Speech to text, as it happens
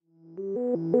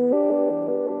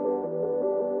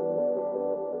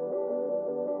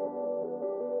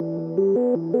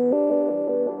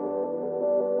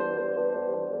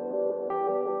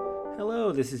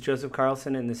Hello, this is Joseph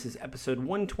Carlson, and this is episode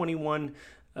 121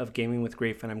 of Gaming with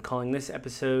Grafe, and I'm calling this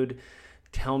episode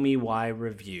Tell Me Why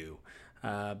Review.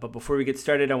 But before we get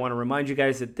started, I want to remind you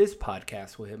guys that this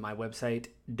podcast will hit my website,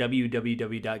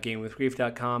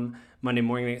 www.gamingwithgrafe.com, Monday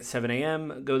morning at 7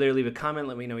 a.m. Go there, leave a comment,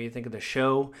 let me know what you think of the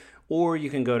show. Or you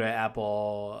can go to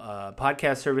Apple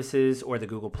podcast services or the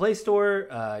Google Play Store.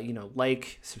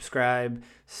 Like, subscribe,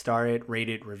 star it, rate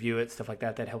it, review it, stuff like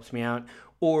that. That helps me out.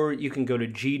 Or you can go to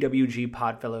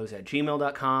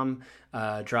gwgpodfellows@gmail.com.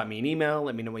 Drop me an email.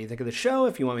 Let me know what you think of the show.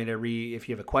 If you want me to if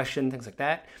you have a question, things like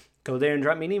that, go there and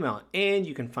drop me an email. And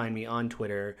you can find me on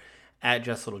Twitter at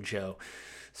JustLittleJoe.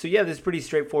 So yeah, this is a pretty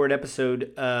straightforward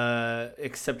episode,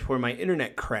 except for my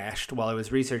internet crashed while I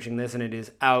was researching this, and it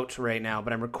is out right now,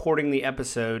 but I'm recording the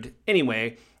episode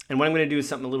anyway, and what I'm going to do is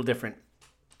something a little different.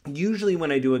 Usually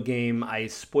when I do a game, I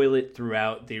spoil it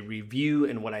throughout the review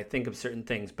and what I think of certain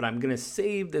things, but I'm going to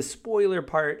save the spoiler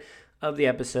part of the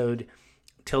episode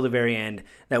till the very end.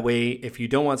 That way, if you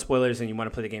don't want spoilers and you want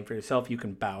to play the game for yourself, you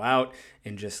can bow out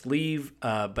and just leave.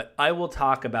 But I will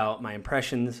talk about my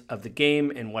impressions of the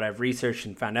game and what I've researched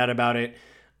and found out about it,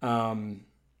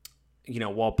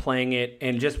 while playing it,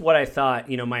 and just what I thought,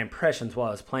 my impressions while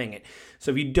I was playing it. So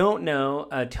if you don't know,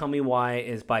 Tell Me Why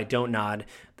is by Don't Nod.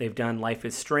 They've done Life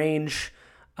is Strange.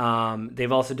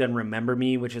 They've also done Remember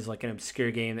Me, which is like an obscure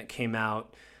game that came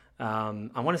out, I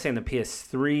want to say on the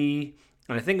PS3,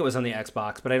 and I think it was on the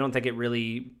Xbox, but I don't think it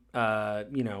really, I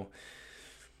don't know.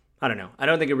 I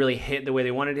don't think it really hit the way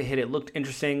they wanted to hit. It looked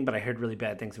interesting, but I heard really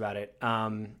bad things about it.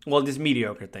 Just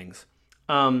mediocre things.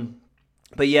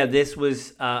 But yeah, this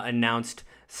was announced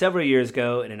several years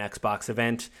ago at an Xbox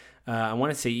event. I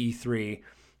want to say E3.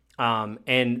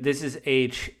 And this is a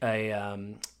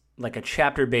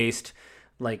chapter-based,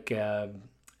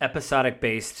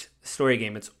 episodic-based story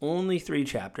game. It's only 3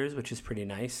 chapters, which is pretty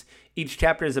nice. Each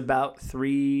chapter is about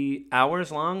 3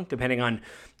 hours long, depending on,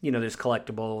 there's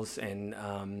collectibles and,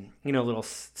 little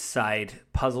side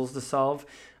puzzles to solve.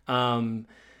 But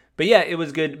yeah, it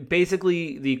was good.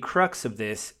 Basically, the crux of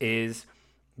this is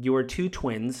your 2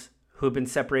 twins who have been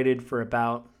separated for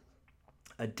about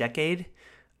a decade.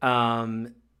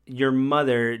 Your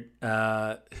mother,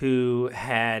 who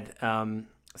had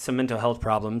some mental health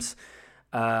problems,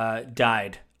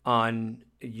 died on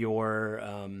your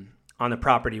on the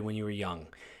property when you were young,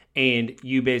 and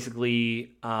you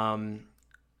basically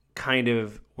kind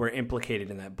of were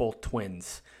implicated in that, both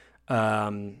twins.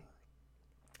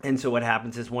 And so what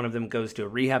happens is one of them goes to a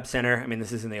rehab center. I mean,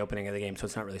 this is in the opening of the game, so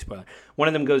it's not really spoiler. One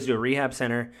of them goes to a rehab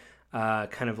center, they're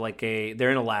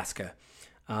in Alaska,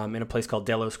 in a place called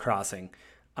Delos Crossing.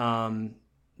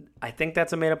 I think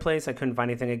that's a made-up place. I couldn't find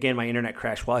anything. Again, my internet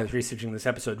crashed while I was researching this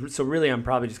episode, so really I'm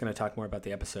probably just going to talk more about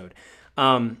the episode.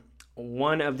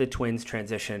 One of the twins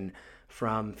transition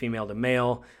from female to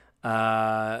male.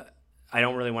 I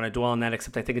don't really want to dwell on that,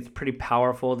 except I think it's pretty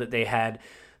powerful that they had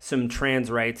some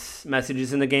trans rights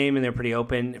messages in the game, and they're pretty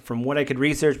open. From what I could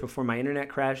research before my internet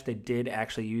crashed, they did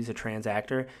actually use a trans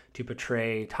actor to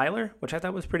portray Tyler, which I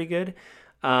thought was pretty good.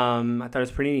 I thought it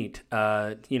was pretty neat,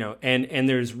 and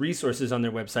there's resources on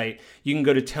their website. You can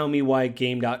go to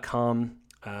tellmewhygame.com,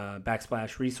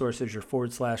 /resources or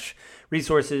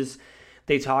 /resources.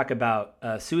 They talk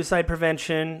about suicide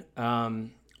prevention,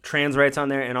 trans rights on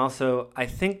there, and also I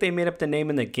think they made up the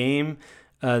name in the game,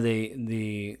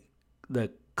 the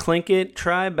Tlingit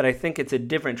tribe, but I think it's a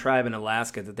different tribe in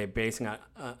Alaska that they're basing it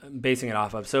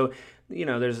off of. So,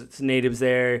 there's natives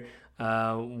there.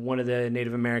 One of the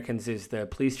Native Americans is the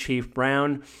police chief,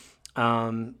 Brown.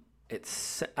 I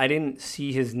didn't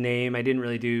see his name. I didn't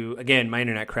really do. Again, my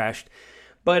internet crashed.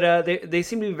 But they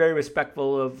seem to be very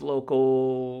respectful of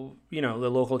local, the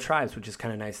local tribes, which is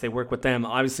kind of nice. They work with them.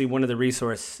 Obviously, one of the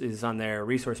resources on their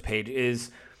resource page is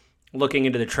looking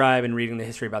into the tribe and reading the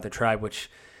history about the tribe, which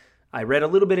I read a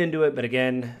little bit into it. But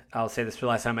again, I'll say this for the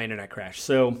last time, my internet crashed.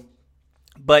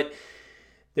 But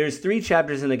there's 3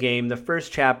 chapters in the game. The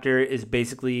first chapter is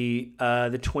basically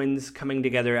the twins coming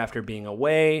together after being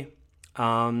away.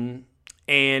 I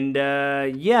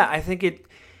think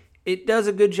it does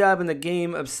a good job in the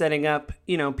game of setting up,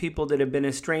 people that have been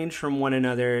estranged from one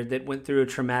another, that went through a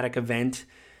traumatic event,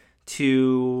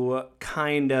 to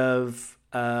kind of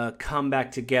come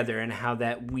back together, and how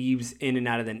that weaves in and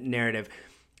out of the narrative.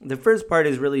 The first part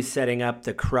is really setting up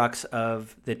the crux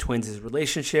of the twins'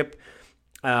 relationship.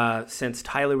 Since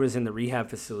Tyler was in the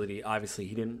rehab facility, obviously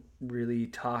he didn't really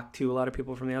talk to a lot of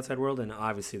people from the outside world, and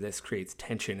obviously this creates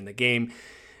tension in the game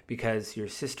because your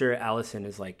sister Allison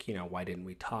is like, why didn't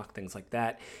we talk, things like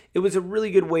that. It was a really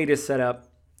good way to set up,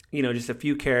 just a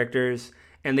few characters,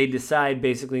 and they decide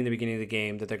basically in the beginning of the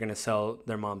game that they're going to sell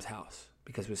their mom's house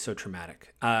because it was so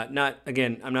traumatic. I'm not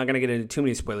going to get into too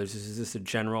many spoilers. This is just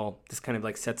this kind of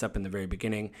like sets up in the very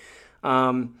beginning.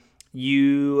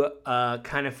 You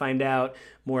kind of find out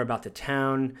more about the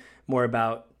town, more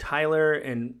about Tyler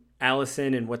and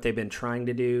Allison and what they've been trying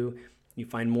to do. You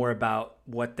find more about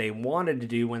what they wanted to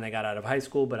do when they got out of high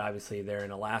school, but obviously they're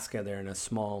in Alaska. They're in a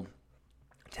small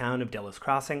town of Delos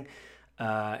Crossing.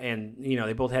 And,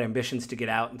 they both had ambitions to get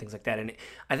out and things like that. And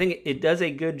I think it does a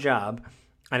good job,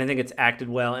 and I think it's acted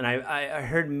well. And I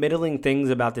heard middling things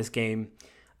about this game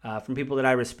from people that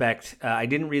I respect. I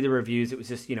didn't read the reviews. It was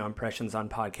just, impressions on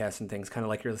podcasts and things, kind of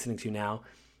like you're listening to now.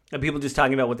 And people just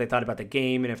talking about what they thought about the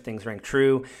game and if things rang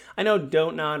true. I know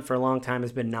Don't Nod for a long time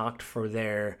has been knocked for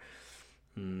their,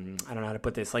 I don't know how to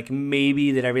put this, like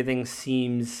maybe that everything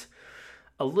seems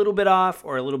a little bit off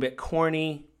or a little bit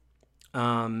corny.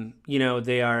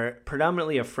 They are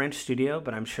predominantly a French studio,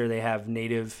 but I'm sure they have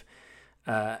native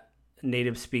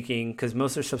speaking, because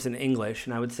most of their stuff's in English.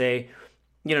 And I would say,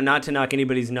 not to knock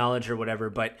anybody's knowledge or whatever,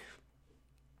 but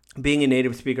being a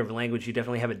native speaker of a language, you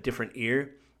definitely have a different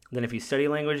ear than if you study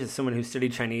language. As someone who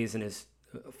studied Chinese and is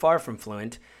far from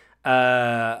fluent,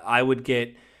 I would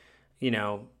get,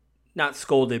 not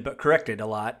scolded, but corrected a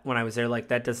lot when I was there. Like,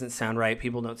 that doesn't sound right.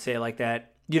 People don't say it like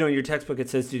that. In your textbook, it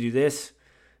says to do this.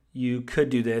 You could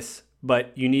do this,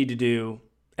 but you need to do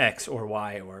X or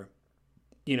Y or,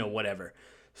 whatever.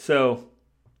 So,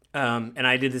 and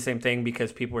I did the same thing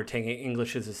because people were taking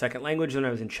English as a second language when I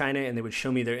was in China, and they would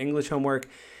show me their English homework.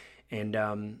 And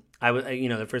I was,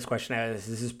 the first question I asked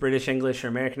is this British English or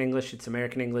American English? It's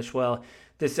American English. Well,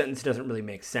 this sentence doesn't really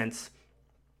make sense.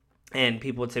 And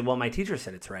people would say, well, my teacher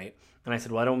said it's right. And I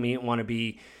said, well, I don't want to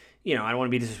be, I don't want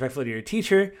to be disrespectful to your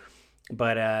teacher.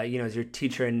 But, is your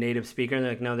teacher a native speaker? And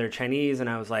they're like, no, they're Chinese. And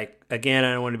I was like, again,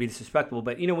 I don't want to be disrespectful.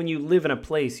 But, when you live in a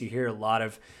place, you hear a lot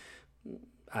of,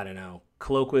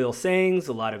 colloquial sayings,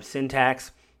 a lot of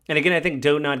syntax. And again, I think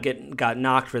Don't Nod got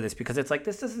knocked for this because it's like,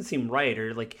 this doesn't seem right.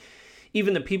 Or like,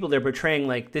 even the people they're portraying,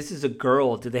 like, this is a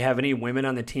girl. Did they have any women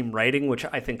on the team writing? Which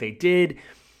I think they did.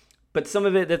 But some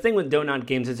of it, the thing with Don't Nod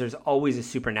games is there's always a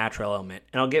supernatural element.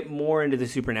 And I'll get more into the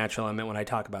supernatural element when I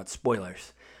talk about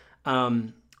spoilers.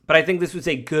 But I think this was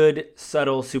a good,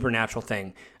 subtle, supernatural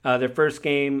thing. Their first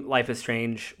game, Life is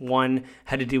Strange 1,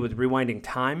 had to do with rewinding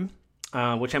time,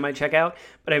 which I might check out.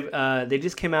 But they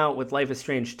just came out with Life is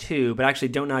Strange 2, but actually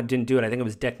Don't Nod didn't do it. I think it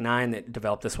was Deck 9 that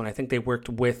developed this one. I think they worked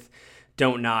with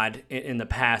Don't Nod in the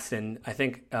past, and I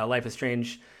think Life is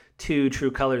Strange 2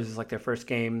 True Colors is like their first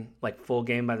game, like full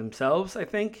game by themselves, I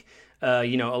think,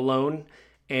 alone,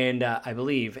 and I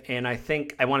believe. And I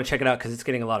think I want to check it out because it's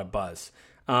getting a lot of buzz.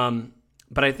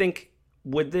 But I think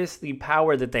with this, the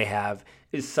power that they have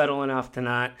is subtle enough to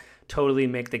not totally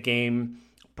make the game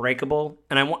breakable.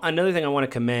 And another thing I want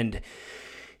to commend,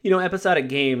 episodic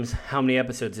games, how many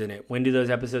episodes in it? When do those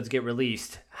episodes get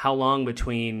released? How long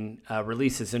between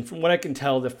releases? And from what I can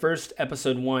tell, the first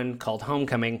episode 1, called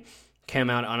Homecoming, came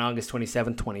out on August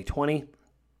 27th, 2020.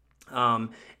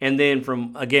 And then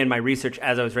from, again, my research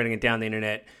as I was writing it down, the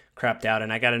internet crapped out,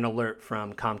 and I got an alert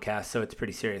from Comcast, so it's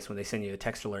pretty serious when they send you a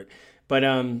text alert. But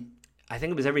I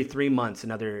think it was every 3 months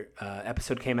another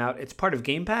episode came out. It's part of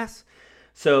Game Pass,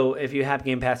 so if you have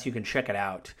Game Pass, you can check it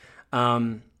out.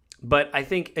 But I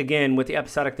think, again, with the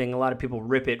episodic thing, a lot of people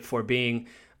rip it for being,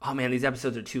 oh man, these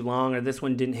episodes are too long, or this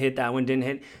one didn't hit, that one didn't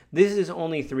hit. This is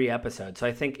only 3 episodes, so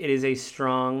I think it is a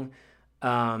strong,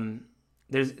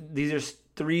 these are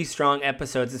 3 strong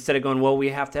episodes instead of going, well, we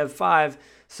have to have 5,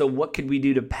 so what could we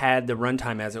do to pad the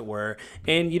runtime, as it were?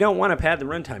 And you don't want to pad the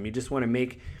runtime. You just want to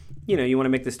make, you want to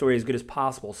make the story as good as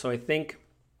possible. So I think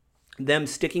them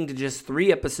sticking to just 3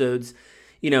 episodes,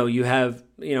 you have,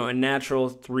 a natural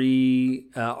 3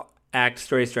 act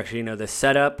story structure, the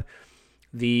setup,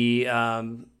 the,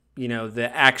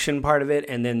 the action part of it,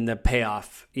 and then the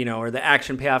payoff, or the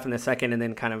action payoff in the second, and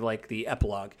then kind of like the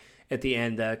epilogue at the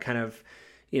end, the kind of,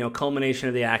 culmination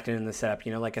of the acting and the setup,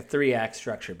 like a 3-act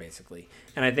structure, basically.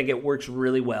 And I think it works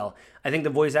really well. I think the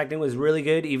voice acting was really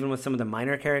good, even with some of the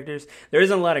minor characters. There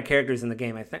isn't a lot of characters in the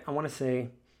game. I want to say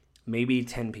maybe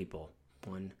 10 people.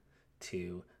 1,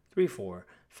 2, 3, 4,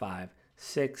 5,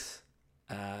 6,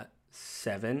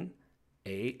 7,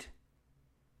 8,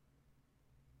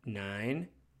 9.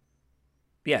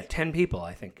 Yeah, 10 people,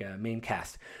 I think, main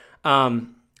cast. Whoever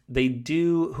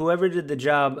did the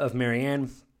job of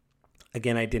Marianne,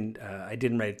 again, I didn't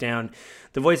write it down.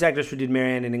 The voice actress who did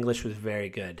Marianne in English was very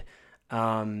good.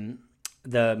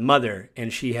 The mother,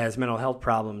 and she has mental health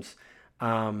problems.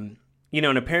 And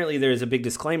apparently there's a big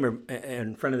disclaimer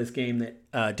in front of this game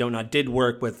that Don't Nod did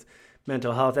work with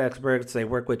mental health experts. They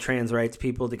work with trans rights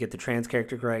people to get the trans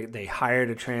character right. They hired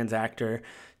a trans actor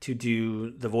to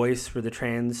do the voice for the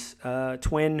trans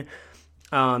twin.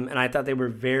 And I thought they were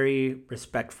very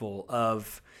respectful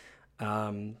of,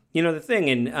 the thing.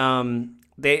 And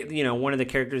they, one of the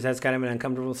characters has kind of an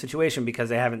uncomfortable situation because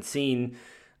they haven't seen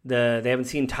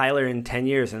Tyler in 10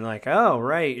 years. And they're like, oh,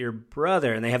 right, your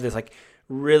brother. And they have this like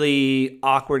really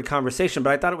awkward conversation.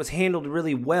 But I thought it was handled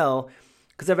really well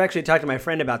because I've actually talked to my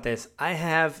friend about this. I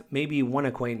have maybe one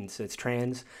acquaintance that's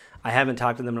trans. I haven't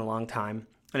talked to them in a long time.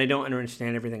 And I don't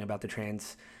understand everything about the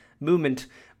trans movement.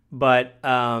 But,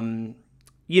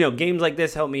 games like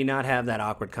this help me not have that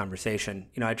awkward conversation.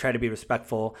 I try to be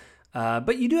respectful.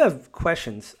 But you do have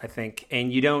questions, I think,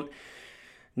 and you don't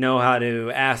know how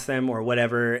to ask them or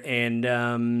whatever. And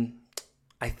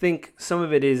I think some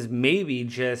of it is maybe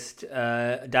just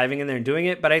diving in there and doing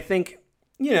it. But I think,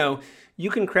 you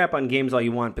can crap on games all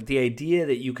you want, but the idea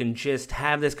that you can just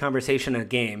have this conversation in a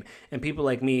game and people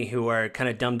like me who are kind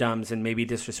of dum-dums and maybe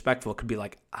disrespectful could be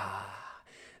like,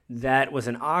 that was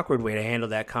an awkward way to handle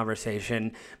that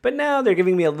conversation. But now they're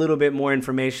giving me a little bit more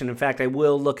information. In fact, I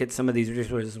will look at some of these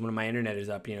resources when my internet is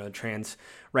up, trans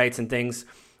rights and things.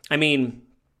 I mean,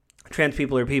 trans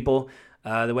people are people.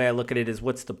 The way I look at it is,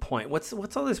 what's the point? What's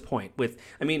all this point with?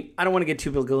 I mean, I don't want to get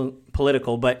too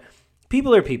political, but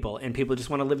people are people, and people just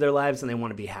want to live their lives and they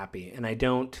want to be happy. And I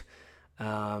don't,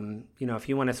 if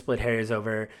you want to split hairs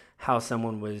over how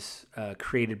someone was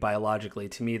created biologically,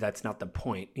 to me, that's not the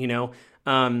point.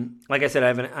 Like I said, I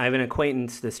have an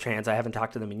acquaintance that's trans. I haven't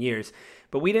talked to them in years,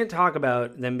 but we didn't talk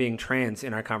about them being trans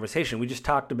in our conversation. We just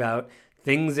talked about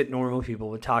things that normal people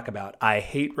would talk about. I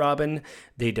hate Robin.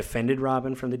 They defended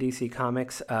Robin from the DC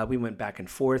Comics. We went back and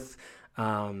forth.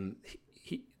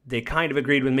 They kind of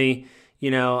agreed with me.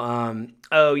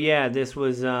 Oh yeah, this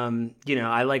was,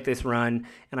 I like this run.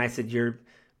 And I said, you're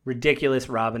ridiculous.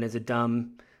 Robin is a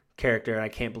dumb character. I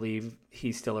can't believe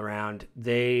he's still around.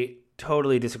 They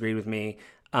totally disagreed with me.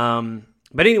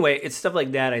 But anyway, it's stuff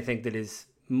like that, I think, that is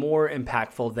more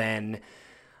impactful than,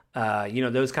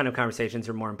 those kind of conversations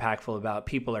are more impactful about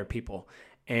people are people.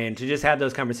 And to just have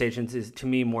those conversations is, to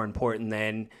me, more important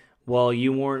than, well,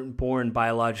 you weren't born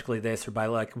biologically this or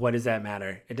what does that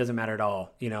matter? It doesn't matter at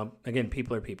all. Again,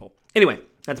 people are people. Anyway,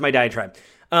 that's my diatribe.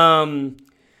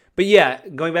 But yeah,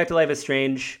 going back to Life is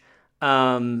Strange,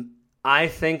 I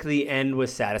think the end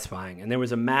was satisfying. And there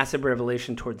was a massive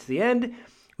revelation towards the end,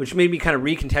 which made me kind of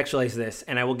recontextualize this.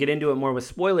 And I will get into it more with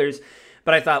spoilers.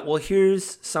 But I thought, well,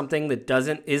 here's something that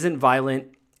isn't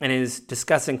violent and is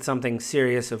discussing something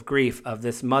serious of grief of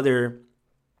this mother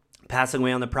passing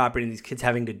away on the property and these kids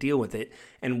having to deal with it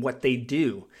and what they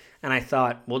do. And I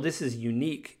thought, well, this is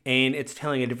unique and it's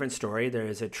telling a different story. There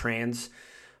is a trans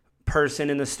person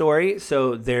in the story,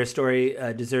 so their story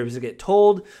deserves to get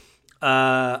told.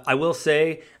 I will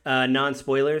say,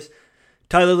 non-spoilers,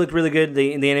 Tyler looked really good.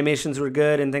 The animations were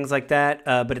good and things like that.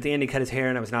 But at the end, he cut his hair,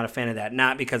 and I was not a fan of that.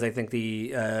 Not because I think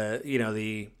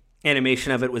the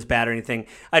animation of it was bad or anything.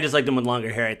 I just liked him with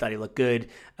longer hair. I thought he looked good.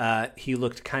 He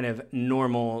looked kind of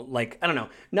normal, like, I don't know,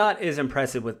 not as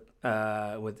impressive with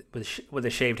a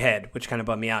shaved head, which kind of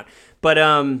bummed me out. But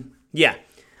yeah,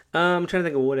 I'm trying to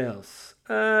think of what else.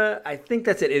 I think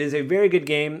that's it. It is a very good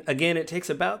game. Again, it takes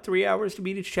about 3 hours to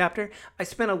beat each chapter. I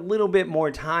spent a little bit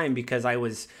more time because I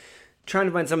was trying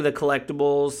to find some of the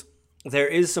collectibles. There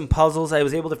is some puzzles. I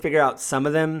was able to figure out some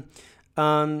of them,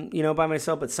 by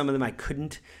myself, but some of them I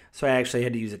couldn't. So I actually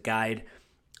had to use a guide.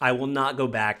 I will not go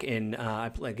back and, I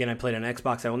played on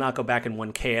Xbox. I will not go back and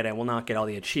 1K it. I will not get all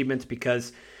the achievements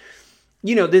because,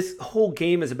 this whole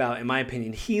game is about, in my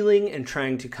opinion, healing and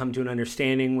trying to come to an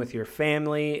understanding with your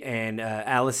family and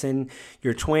Allison,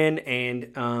 your twin,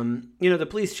 and, the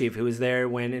police chief who was there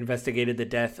when investigated the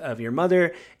death of your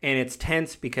mother. And it's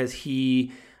tense because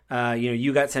he,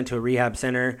 you got sent to a rehab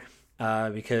center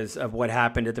because of what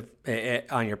happened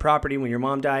on your property when your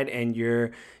mom died, and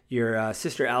your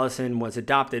sister Allison was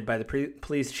adopted by the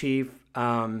police chief.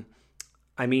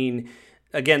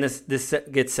 Again, this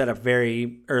gets set up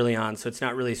very early on, so it's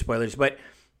not really spoilers, but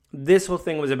this whole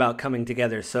thing was about coming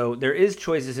together. So there is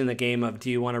choices in the game of,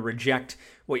 do you want to reject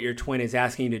what your twin is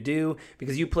asking you to do?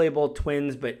 Because you play both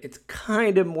twins, but it's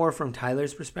kind of more from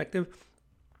Tyler's perspective.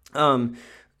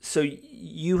 So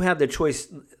you have the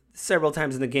choice. Several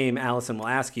times in the game, Allison will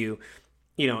ask you,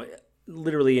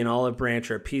 literally an olive branch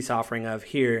or a peace offering of,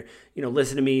 here,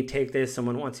 listen to me, take this.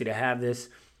 Someone wants you to have this.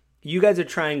 You guys are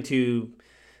trying to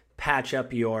patch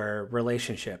up your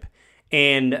relationship.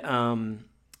 And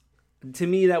to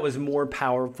me, that was more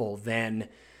powerful than,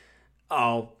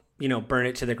 burn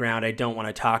it to the ground. I don't want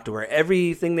to talk to her.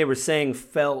 Everything they were saying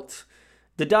felt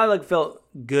the dialogue felt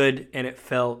good and it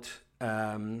felt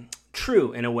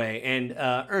true in a way and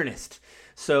earnest.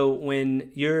 So when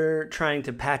you're trying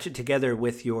to patch it together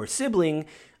with your sibling,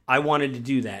 I wanted to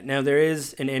do that. Now, there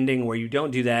is an ending where you don't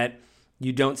do that.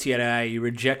 You don't see eye to eye. You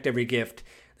reject every gift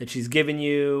that she's given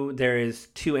you. There is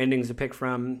 2 endings to pick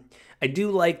from. I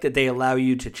do like that they allow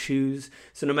you to choose.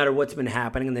 So no matter what's been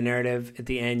happening in the narrative, at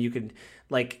the end, you could,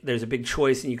 like, there's a big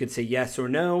choice and you could say yes or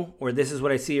no, or this is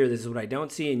what I see or this is what I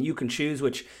don't see, and you can choose,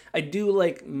 which I do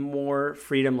like more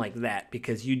freedom like that,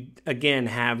 because you, again,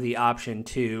 have the option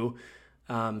to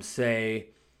say,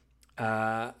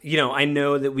 I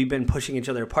know that we've been pushing each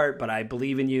other apart, but I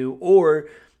believe in you, or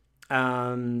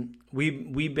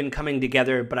we've been coming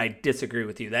together, but I disagree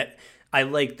with you. That I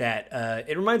like that.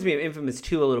 It reminds me of Infamous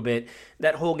 2 a little bit.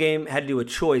 That whole game had to do a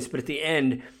choice, but at the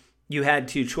end, you had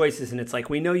 2 choices, and it's like,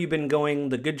 we know you've been going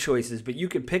the good choices, but you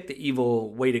could pick the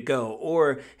evil way to go.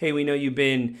 Or, hey, we know you've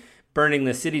been burning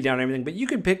the city down and everything, but you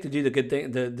could pick to do the good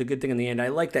thing, the good thing in the end. I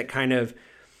like that kind of,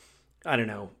 I don't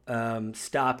know,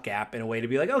 stopgap in a way to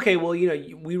be like, okay, well,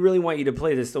 we really want you to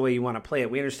play this the way you want to play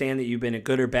it. We understand that you've been a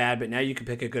good or bad, but now you can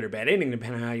pick a good or bad ending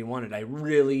depending on how you want it. I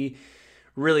really,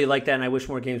 really like that, and I wish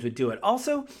more games would do it.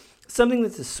 Also, something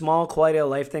that's a small quality of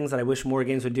life things that I wish more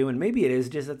games would do, and maybe it is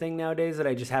just a thing nowadays that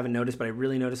I just haven't noticed, but I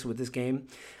really noticed it with this game.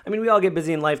 I mean, we all get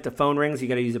busy in life. The phone rings. You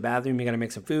got to use a bathroom. You got to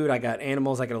make some food. I got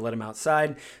animals. I got to let them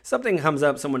outside. Something comes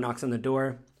up. Someone knocks on the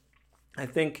door. I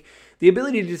think the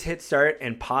ability to just hit start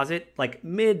and pause it like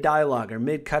mid-dialogue or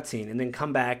mid-cutscene and then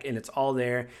come back and it's all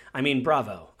there. I mean,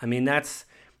 bravo. I mean, that's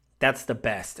the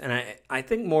best. And I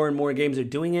think more and more games are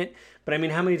doing it. But I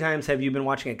mean, how many times have you been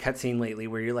watching a cutscene lately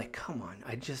where you're like, come on,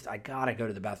 I gotta go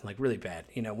to the bathroom, like really bad.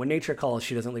 When nature calls,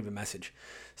 she doesn't leave a message.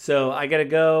 So I gotta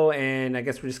go, and I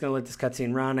guess we're just gonna let this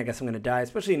cutscene run. I guess I'm gonna die,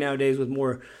 especially nowadays with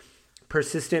more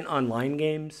persistent online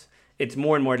games. It's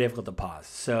more and more difficult to pause.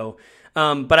 So,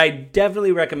 but I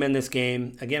definitely recommend this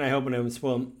game. Again, I hope I don't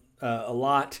spoil a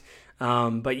lot.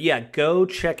 But yeah, go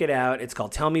check it out. It's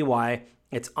called Tell Me Why.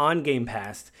 It's on Game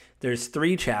Pass. There's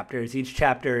 3 chapters. Each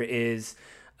chapter is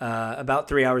about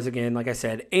 3 hours again, like I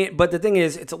said. But the thing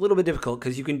is, it's a little bit difficult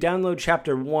because you can download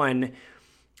chapter 1,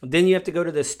 then you have to go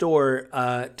to the store,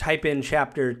 type in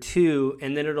chapter 2,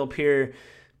 and then it'll appear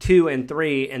 2 and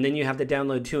 3, and then you have to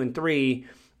download 2 and 3,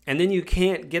 and then you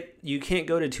can't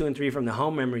go to 2 and 3 from the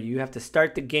home memory. You have to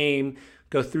start the game,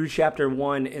 go through chapter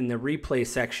 1 in the replay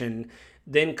section,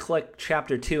 then click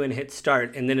chapter 2 and hit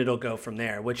start, and then it'll go from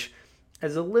there, which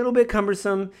is a little bit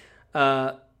cumbersome.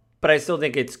 But I still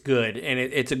think it's good, and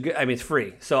it's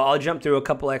free. So I'll jump through a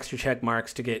couple extra check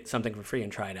marks to get something for free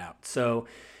and try it out. So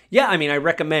yeah, I mean, I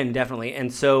recommend definitely.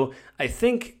 And so I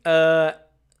think that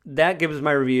gives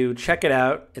my review. Check it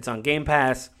out. It's on Game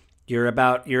Pass. You're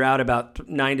out about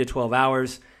 9 to 12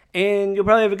 hours, and you'll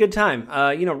probably have a good time.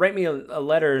 Write me a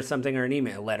letter or something, or an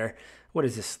email letter. What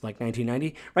is this, like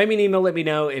 1990? Write me an email. Let me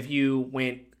know if you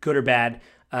went good or bad.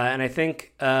 And I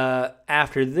think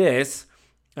after this,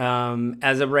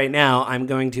 as of right now, I'm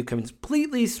going to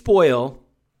completely spoil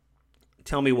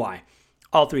Tell Me Why.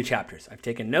 All 3 chapters. I've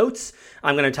taken notes.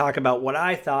 I'm going to talk about what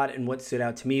I thought and what stood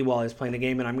out to me while I was playing the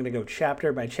game, and I'm going to go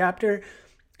chapter by chapter,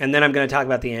 and then I'm going to talk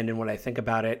about the end and what I think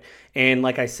about it. And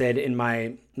like I said in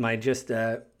my just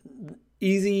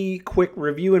easy, quick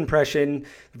review impression,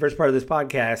 the first part of this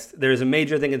podcast, there's a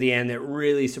major thing at the end that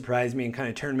really surprised me and kind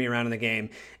of turned me around in the game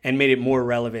and made it more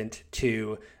relevant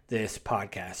to this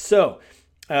podcast. So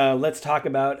let's talk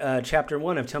about chapter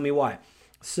 1 of Tell Me Why.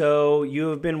 So you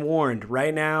have been warned.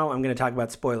 Right now, I'm going to talk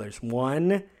about spoilers.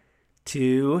 1,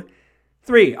 2,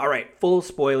 3. All right, full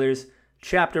spoilers.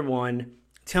 Chapter 1,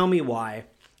 Tell Me Why.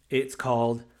 It's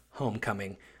called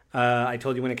Homecoming. I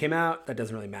told you when it came out. That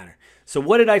doesn't really matter. So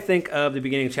what did I think of the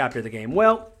beginning chapter of the game?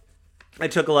 Well, I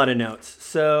took a lot of notes.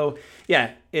 So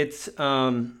yeah, it's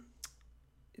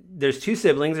there's 2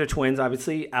 siblings. They're twins,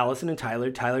 obviously, Allison and Tyler.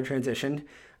 Tyler transitioned.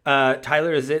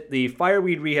 Tyler is at the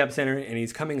Fireweed Rehab Center, and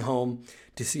he's coming home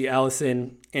to see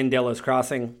Allison in Delos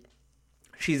Crossing.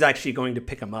 She's actually going to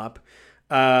pick him up,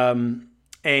 and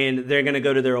they're going to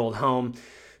go to their old home.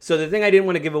 So the thing I didn't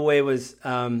want to give away was,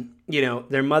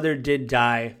 their mother did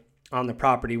die on the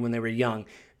property when they were young,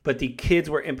 but the kids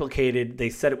were implicated. They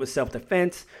said it was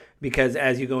self-defense because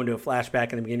as you go into a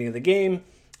flashback in the beginning of the game,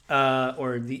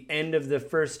 or the end of the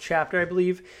first chapter, I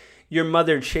believe, your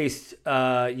mother chased,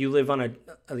 you live on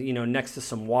next to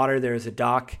some water. There's a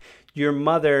dock. Your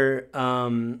mother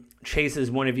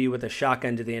chases one of you with a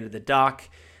shotgun to the end of the dock.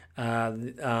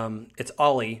 It's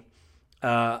Ollie,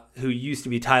 who used to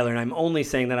be Tyler. And I'm only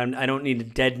saying that I don't need to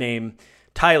dead name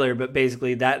Tyler, but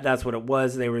basically that's what it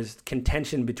was. There was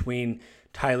contention between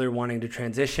Tyler wanting to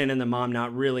transition and the mom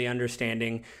not really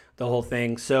understanding the whole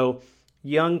thing. So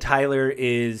young Tyler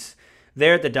is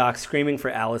there at the dock screaming for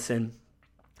Allison.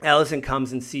 Allison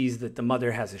comes and sees that the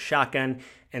mother has a shotgun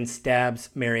and stabs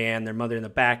Marianne, their mother, in the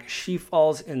back. She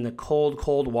falls in the cold,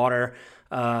 cold water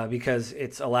because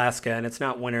it's Alaska and it's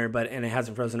not winter, and it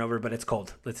hasn't frozen over, but it's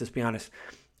cold. Let's just be honest.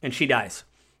 And she dies.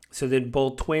 So then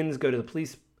both twins go to the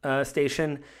police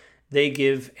station. They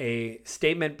give a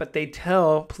statement, but they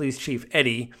tell Police Chief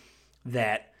Eddie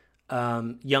that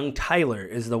young Tyler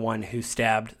is the one who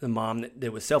stabbed the mom.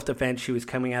 That was self-defense. She was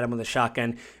coming at him with a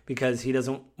shotgun because he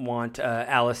doesn't want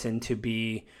Allison to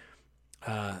be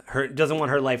doesn't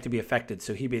want her life to be affected.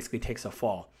 So he basically takes a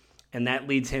fall, and that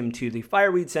leads him to the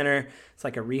Fireweed Center. It's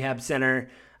like a rehab center.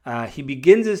 He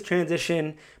begins his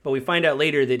transition, but we find out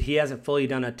later that he hasn't fully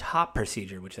done a top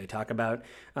procedure, which they talk about.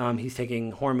 He's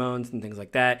taking hormones and things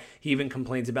like that. He even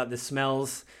complains about the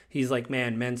smells. He's like,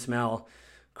 man, men smell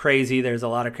crazy. There's a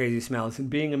lot of crazy smells. And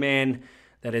being a man,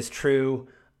 that is true.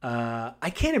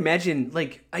 I can't imagine,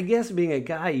 I guess being a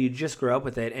guy, you just grow up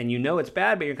with it and you know it's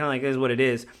bad, but you're kind of like, this is what it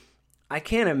is. I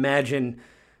can't imagine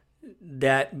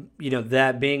that,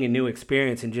 that being a new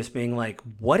experience and just being like,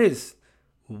 what is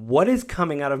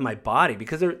coming out of my body?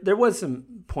 Because there was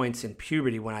some points in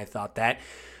puberty when I thought that,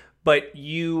 but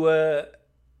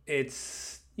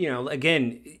it's,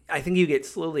 again, I think you get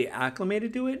slowly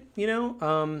acclimated to it,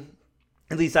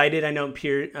 at least I did. I know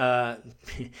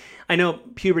I know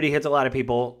puberty hits a lot of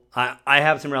people. I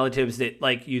have some relatives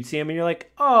that you'd see them and you're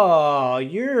like, oh,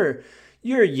 you're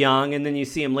young. And then you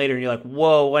see them later and you're like,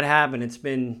 whoa, what happened? It's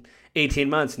been 18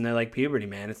 months. And they're like, puberty,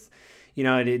 man. It's,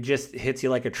 it just hits you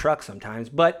like a truck sometimes.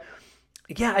 But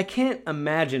yeah, I can't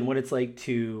imagine what it's like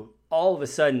to all of a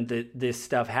sudden this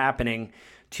stuff happening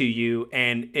to you.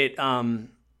 And it,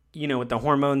 with the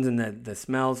hormones and the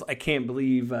smells, I can't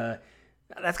believe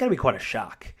that's got to be quite a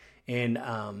shock. And,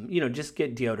 just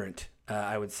get deodorant,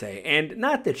 I would say. And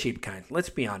not the cheap kind. Let's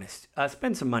be honest.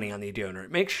 Spend some money on the deodorant.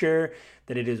 Make sure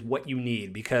that it is what you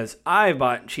need. Because I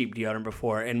bought cheap deodorant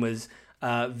before and was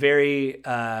very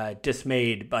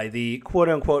dismayed by the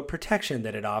quote-unquote protection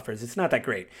that it offers. It's not that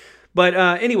great. But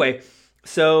anyway,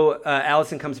 so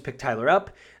Allison comes to pick Tyler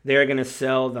up. They're going to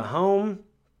sell the home.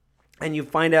 And you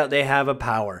find out they have a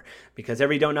power. Because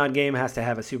every Don't Nod game has to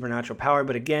have a supernatural power.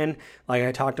 But again, like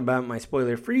I talked about my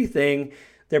spoiler-free thing,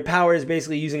 their power is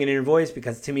basically using an inner voice.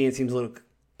 Because to me, it seems a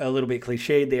little bit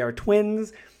cliched. They are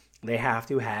twins. They have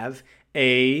to have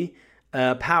a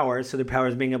power, so their power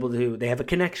is being able to, they have a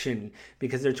connection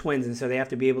because they're twins, and so they have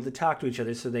to be able to talk to each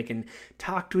other so they can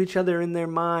talk to each other in their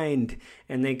mind,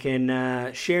 and they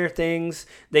can share things.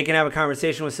 They can have a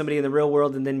conversation with somebody in the real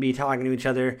world and then be talking to each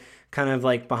other kind of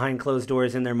like behind closed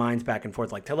doors in their minds back and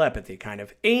forth, like telepathy kind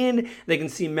of. And they can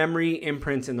see memory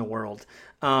imprints in the world,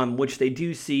 which they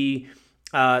do see.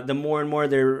 The more and more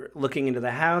they're looking into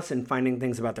the house and finding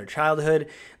things about their childhood.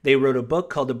 They wrote a book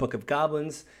called The Book of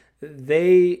Goblins.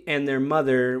 They and their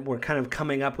mother were kind of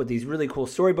coming up with these really cool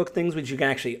storybook things, which you can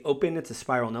actually open. It's a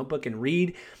spiral notebook and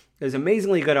read. There's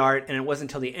amazingly good art, and it wasn't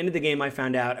until the end of the game I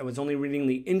found out. I was only reading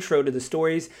the intro to the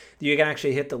stories. You can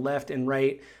actually hit the left and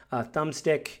right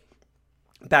thumbstick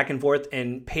back and forth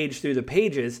and page through the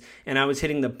pages, and I was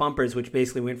hitting the bumpers, which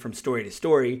basically went from story to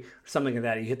story, or something like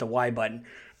that. You hit the Y button,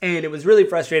 and it was really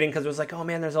frustrating because it was like, oh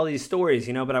man, there's all these stories,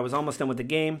 but I was almost done with the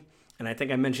game. And I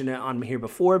think I mentioned it on here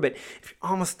before, but if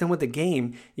you're almost done with the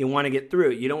game, you want to get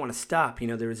through it. You don't want to stop.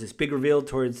 There was this big reveal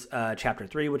towards chapter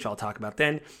 3, which I'll talk about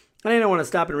then. And I didn't want to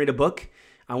stop and read a book.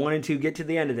 I wanted to get to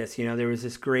the end of this. There was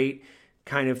this great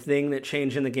kind of thing that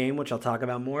changed in the game, which I'll talk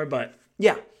about more. But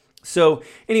yeah. So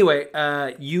anyway,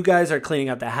 you guys are cleaning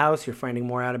out the house. You're finding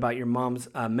more out about your mom's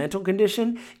mental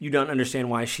condition. You don't understand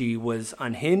why she was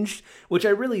unhinged, which I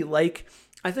really like.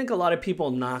 I think a lot of people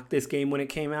knocked this game when it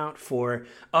came out for,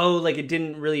 it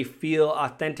didn't really feel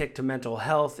authentic to mental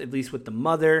health, at least with the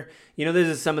mother. This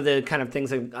is some of the kind of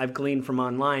things I've gleaned from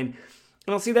online.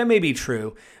 And I'll see that may be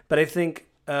true, but I think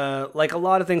like a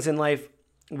lot of things in life,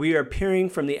 we are peering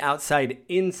from the outside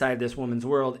inside this woman's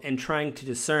world and trying to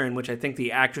discern, which I think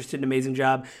the actress did an amazing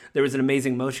job. There was an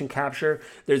amazing motion capture.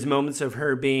 There's moments of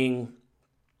her being,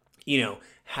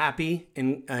 happy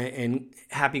and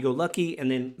happy-go-lucky,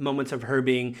 and then moments of her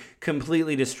being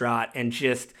completely distraught and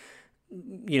just,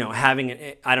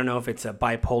 having I don't know if it's a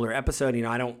bipolar episode.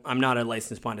 I'm not a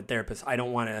licensed bonded therapist. I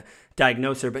don't want to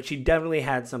diagnose her, but she definitely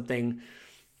had something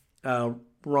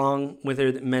wrong with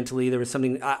her mentally. There was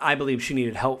something I believe she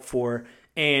needed help for,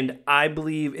 and I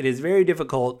believe it is very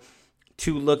difficult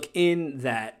to look in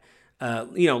that,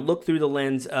 look through the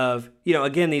lens of,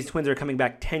 again, these twins are coming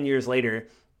back 10 years later.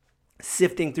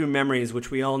 sifting through memories,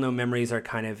 which we all know memories are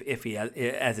kind of iffy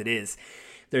as it is.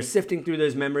 They're sifting through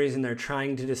those memories and they're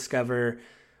trying to discover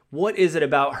what is it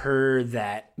about her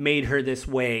that made her this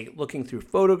way, looking through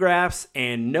photographs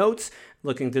and notes,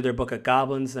 looking through their book of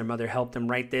goblins. Their mother helped them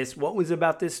write this. What was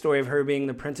about this story of her being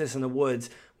the princess in the woods?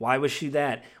 Why was she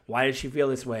that? Why did she feel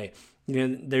this way?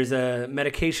 There's a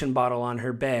medication bottle on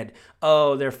her bed.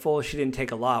 Oh, they're full. She didn't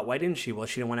take a lot. Why didn't she? Well,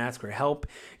 she didn't want to ask for help.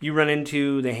 You run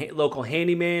into the local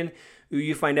handyman who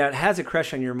you find out has a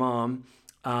crush on your mom.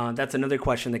 That's another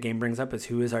question the game brings up is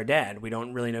who is our dad? We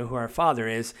don't really know who our father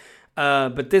is.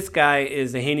 But this guy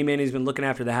is the handyman who's been looking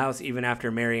after the house even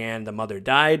after Marianne, the mother,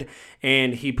 died.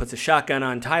 And he puts a shotgun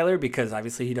on Tyler because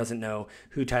obviously he doesn't know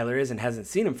who Tyler is and hasn't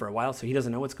seen him for a while, so he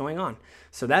doesn't know what's going on.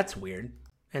 So that's weird.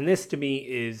 And this to me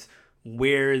is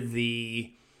where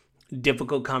the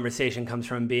difficult conversation comes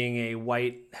from, being a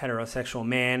white heterosexual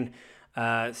man.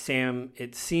 Sam,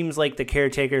 it seems like the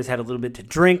caretakers had a little bit to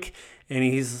drink, and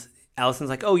Allison's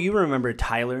like, oh, you remember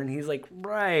Tyler? And he's like,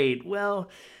 right, well,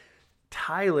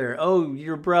 Tyler, oh,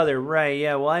 your brother, right,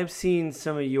 yeah, well, I've seen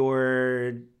some of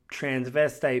your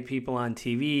transvestite people on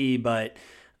TV, but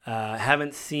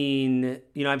haven't seen,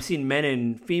 I've seen men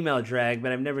in female drag,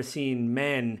 but I've never seen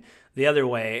men the other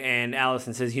way. And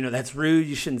Allison says, that's rude,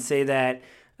 you shouldn't say that.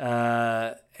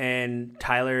 And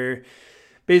Tyler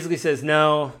basically says,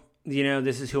 no,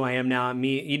 this is who I am now.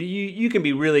 Me, you can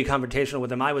be really confrontational with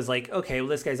him. I was like, okay, well,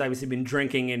 this guy's obviously been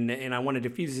drinking, and I want to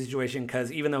defuse the situation because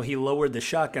even though he lowered the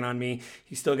shotgun on me,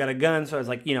 he still got a gun. So I was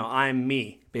like, I'm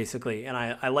me, basically, and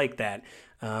I like that.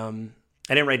 I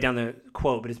didn't write down the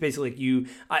quote, but it's basically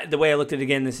the way I looked at it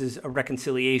again, this is a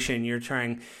reconciliation. You're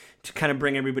trying to kind of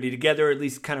bring everybody together, or at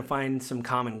least kind of find some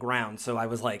common ground. So I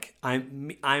was like,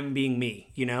 I'm being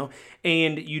me,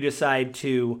 and you decide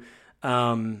to,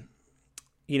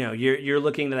 you're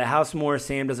looking to the house more.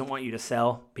 Sam doesn't want you to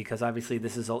sell because obviously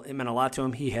it meant a lot to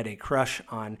him. He had a crush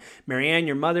on Marianne,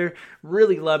 your mother,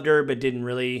 really loved her, but didn't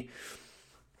really,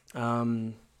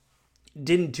 didn't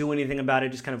do anything about it.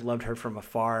 Just kind of loved her from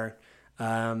afar,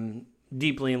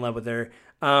 deeply in love with her.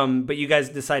 But you guys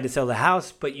decide to sell the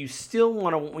house, but you still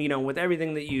want to, with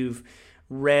everything that you've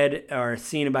read or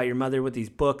seen about your mother with these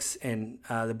books and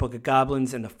the Book of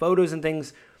Goblins and the photos and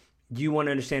things, you want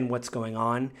to understand what's going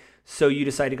on. So you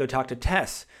decide to go talk to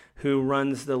Tess, who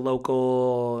runs the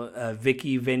local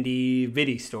Vicky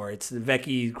Vidi store. It's the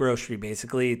Vecchi grocery,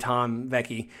 basically, Tom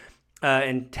Vecchi.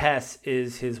 And Tess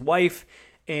is his wife,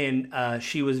 and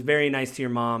she was very nice to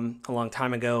your mom a long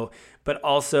time ago. But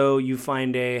also you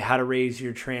find a How to Raise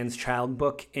Your Trans Child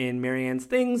book in Marianne's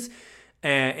Things,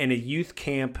 and a youth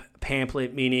camp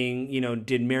pamphlet, meaning,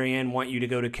 did Marianne want you to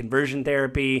go to conversion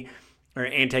therapy or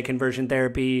anti-conversion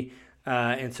therapy?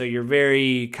 And so you're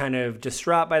very kind of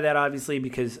distraught by that, obviously,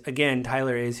 because, again,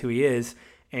 Tyler is who he is,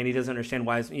 and he doesn't understand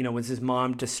why, was his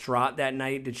mom distraught that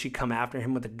night? Did she come after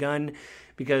him with a gun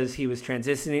because he was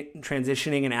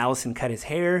transitioning and Allison cut his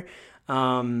hair?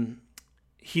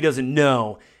 He doesn't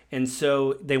know. And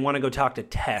so they want to go talk to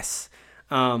Tess.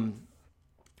 You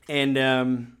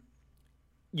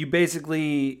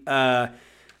basically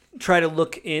try to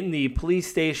look in the police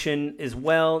station as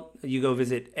well. You go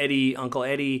visit Eddie, Uncle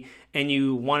Eddie, and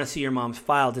you want to see your mom's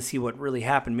file to see what really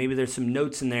happened. Maybe there's some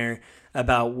notes in there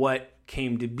about what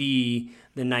came to be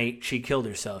the night she killed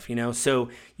herself, So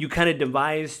you kind of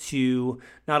devise to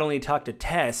not only talk to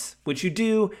Tess, which you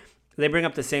do. They bring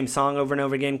up the same song over and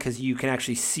over again because you can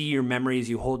actually see your memories.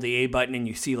 You hold the A button and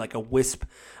you see like a wisp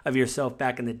of yourself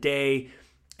back in the day.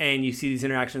 And you see these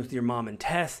interactions with your mom and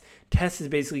Tess. Tess is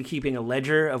basically keeping a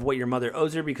ledger of what your mother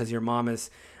owes her because your mom is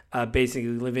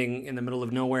basically living in the middle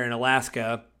of nowhere in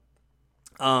Alaska.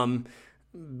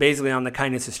 Basically on the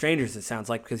kindness of strangers, it sounds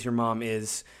like, because your mom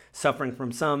is suffering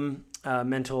from some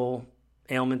mental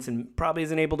ailments and probably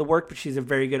isn't able to work, but she's a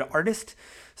very good artist.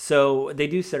 So they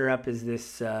do set her up as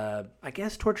this,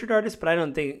 tortured artist, but I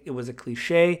don't think it was a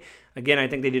cliche. Again, I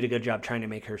think they did a good job trying to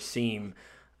make her seem,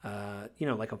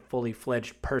 like a fully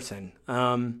fledged person.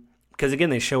 Because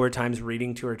again, they show her times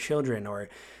reading to her children, or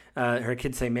her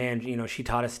kids say, man, she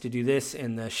taught us to do this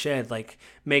in the shed, like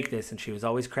make this. And she was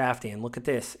always crafty and look at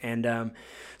this. And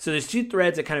so there's two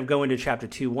threads that kind of go into chapter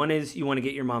 2. One is you want to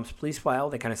get your mom's police file.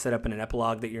 They kind of set up in an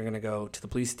epilogue that you're going to go to the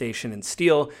police station and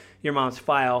steal your mom's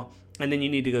file. And then you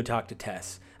need to go talk to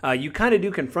Tess. You kind of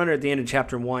do confront her at the end of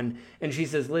chapter 1. And she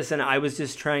says, listen, I was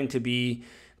just trying to be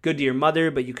good to your mother,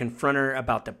 but you confront her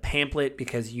about the pamphlet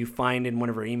because you find in one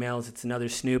of her emails, it's another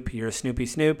Snoop. You're a Snoopy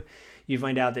Snoop. You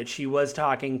find out that she was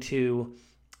talking to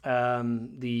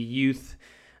the youth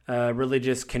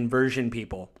religious conversion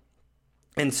people.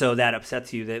 And so that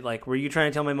upsets you that, like, were you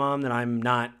trying to tell my mom that I'm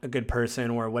not a good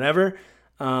person or whatever?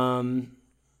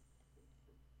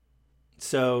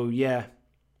 So yeah.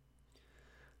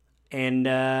 And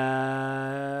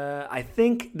I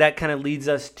think that kind of leads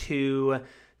us to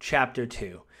chapter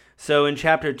 2. So in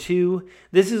chapter 2,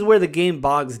 this is where the game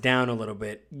bogs down a little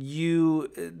bit.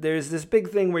 There's this big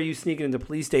thing where you sneak into the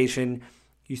police station,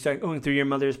 you start going through your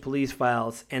mother's police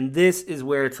files, and this is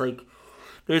where it's like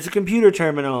there's a computer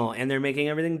terminal and they're making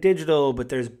everything digital, but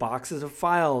there's boxes of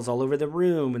files all over the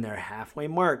room and they're halfway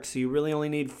marked. So you really only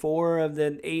need 4 of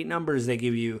the 8 numbers they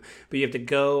give you, but you have to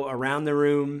go around the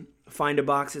room, find a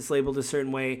box that's labeled a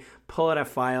certain way, pull out a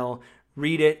file,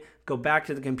 read it, go back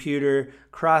to the computer,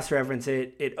 cross-reference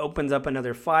it. It opens up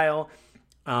another file.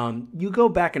 You go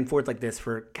back and forth like this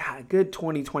for a good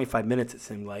 20, 25 minutes, it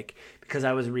seemed like, because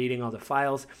I was reading all the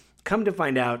files. Come to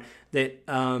find out that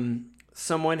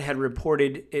someone had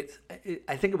reported it.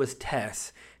 I think it was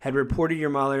Tess had reported your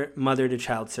mother to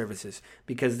child services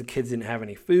because the kids didn't have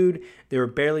any food. They were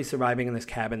barely surviving in this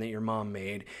cabin that your mom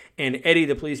made. And Eddie,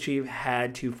 the police chief,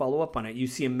 had to follow up on it. You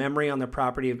see a memory on the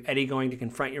property of Eddie going to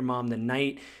confront your mom the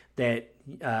night that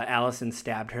Allison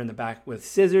stabbed her in the back with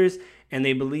scissors. And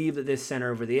they believe that this sent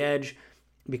her over the edge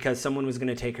because someone was going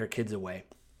to take her kids away.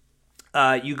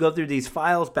 You go through these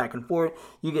files back and forth.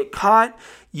 You get caught.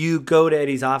 You go to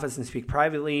Eddie's office and speak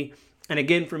privately. And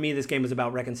again, for me, this game is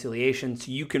about reconciliation.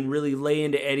 So you can really lay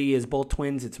into Eddie as both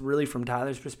twins. It's really from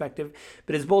Tyler's perspective.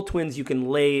 But as both twins, you can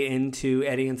lay into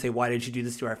Eddie and say, why did you do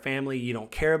this to our family? You don't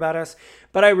care about us.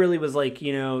 But I really was like,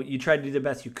 you tried to do the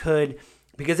best you could.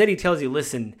 Because Eddie tells you,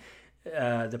 listen,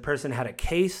 the person had a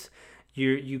case.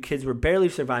 You kids were barely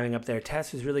surviving up there.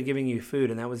 Tess was really giving you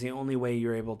food. And that was the only way you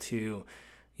were able to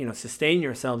sustain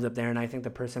yourselves up there. And I think the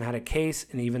person had a case.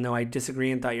 And even though I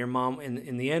disagree and thought your mom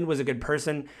in the end was a good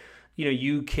person,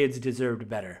 you kids deserved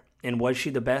better. And was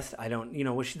she the best?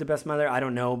 Was she the best mother? I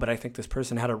don't know, but I think this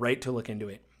person had a right to look into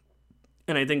it.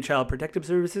 And I think Child Protective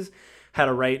Services had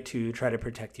a right to try to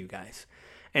protect you guys.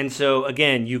 And so,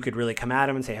 again, you could really come at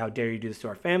him and say, how dare you do this to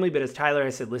our family? But as Tyler, I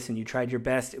said, listen, you tried your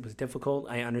best. It was difficult.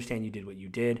 I understand you did what you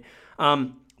did.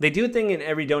 They do a thing in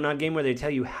every Donut game where they tell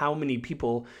you how many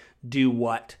people do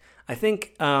what. I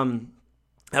think that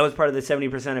was part of the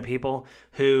 70% of people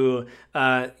who,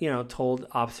 told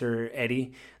Officer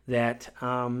Eddie that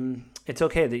it's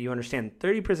okay that you understand.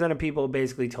 30% of people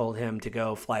basically told him to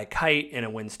go fly a kite in a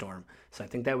windstorm. So I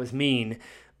think that was mean.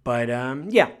 But,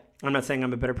 I'm not saying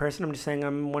I'm a better person. I'm just saying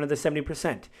I'm one of the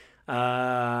 70%. I'm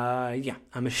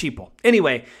a sheeple.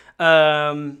 Anyway,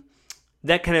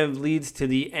 that kind of leads to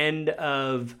the end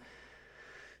of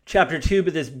chapter 2,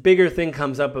 but this bigger thing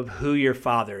comes up of who your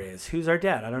father is. Who's our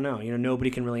dad? I don't know.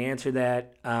 Nobody can really answer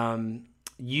that.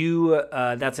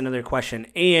 That's another question.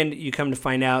 And you come to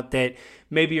find out that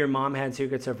maybe your mom had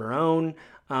secrets of her own.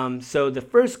 So the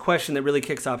first question that really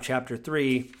kicks off chapter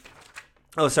 3...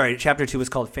 Oh, sorry. Chapter 2 was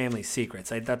called Family Secrets.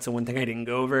 That's the one thing I didn't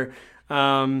go over.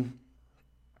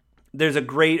 There's a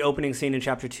great opening scene in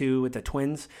chapter 2 with the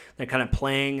twins. They're kind of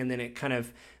playing, and then it kind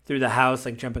of through the house,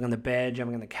 like jumping on the bed,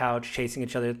 jumping on the couch, chasing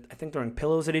each other. I think throwing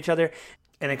pillows at each other.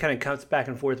 And it kind of cuts back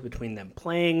and forth between them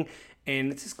playing.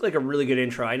 And it's just like a really good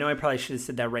intro. I know I probably should have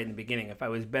said that right in the beginning. If I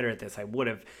was better at this, I would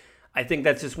have. I think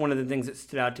that's just one of the things that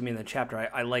stood out to me in the chapter.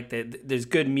 I like that there's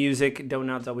good music.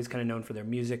 Donut's always kind of known for their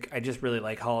music. I just really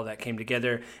like how all that came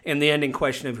together. And the ending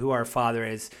question of who our father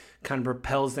is kind of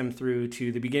propels them through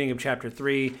to the beginning of chapter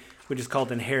 3, which is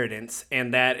called Inheritance.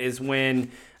 And that is when,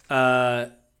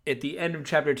 at the end of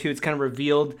chapter 2, it's kind of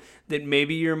revealed that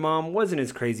maybe your mom wasn't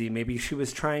as crazy. Maybe she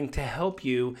was trying to help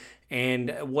you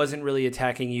and wasn't really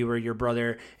attacking you or your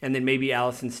brother, and then maybe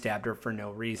Allison stabbed her for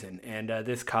no reason. And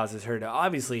this causes her to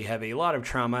obviously have a lot of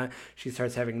trauma. She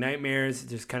starts having nightmares.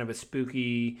 There's kind of a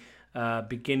spooky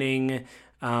beginning.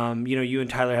 You and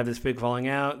Tyler have this big falling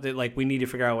out that, like, we need to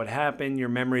figure out what happened. Your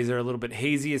memories are a little bit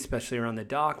hazy, especially around the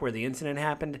dock where the incident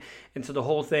happened. And so the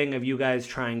whole thing of you guys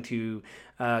trying to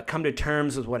come to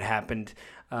terms with what happened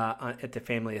at the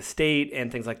family estate and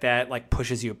things like that, like,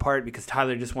 pushes you apart because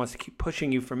Tyler just wants to keep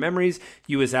pushing you for memories.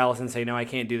 You as Allison say, no, I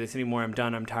can't do this anymore. I'm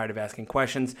done. I'm tired of asking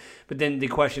questions. But then the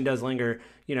question does linger.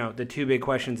 The two big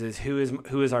questions is who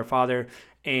is our father,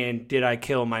 and did I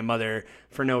kill my mother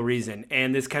for no reason?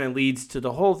 And this kind of leads to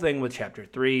the whole thing with chapter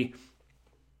 3.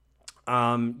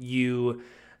 You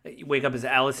wake up as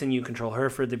Allison. You control her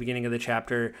for the beginning of the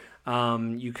chapter.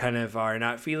 You kind of are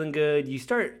not feeling good. You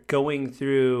start going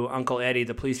through Uncle Eddie,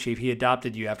 the police chief. He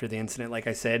adopted you after the incident, like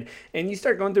I said. And you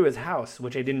start going through his house,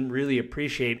 which I didn't really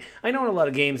appreciate. I know in a lot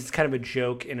of games, it's kind of a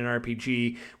joke in an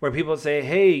RPG where people say,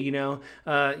 hey,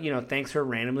 thanks for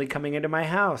randomly coming into my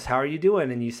house. How are you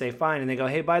doing? And you say, fine. And they go,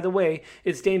 hey, by the way,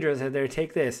 it's dangerous out there.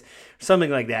 Take this.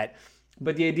 Something like that.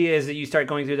 But the idea is that you start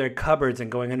going through their cupboards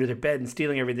and going under their bed and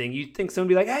stealing everything. You think someone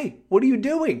would be like, hey, what are you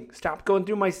doing? Stop going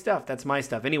through my stuff. That's my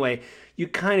stuff. Anyway, you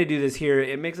kind of do this here.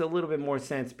 It makes a little bit more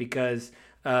sense because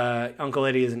Uncle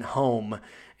Eddie isn't home.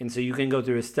 And so you can go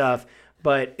through his stuff.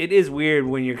 But it is weird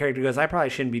when your character goes, I probably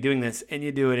shouldn't be doing this. And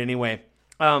you do it anyway.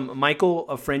 Michael,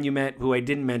 a friend you met, who I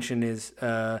didn't mention, is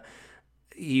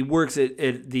he works at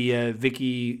the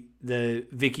Vicky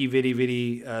Vidi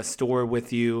Vidi store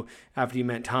with you after you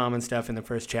met Tom and stuff in the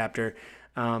first chapter.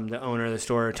 The owner of the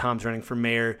store, Tom's running for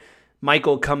mayor.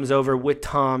 Michael comes over with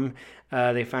Tom.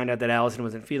 They find out that Allison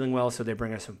wasn't feeling well, so they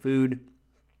bring her some food.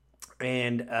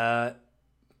 And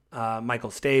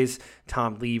Michael stays.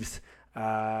 Tom leaves.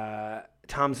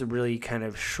 Tom's a really kind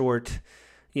of short,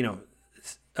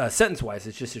 sentence-wise,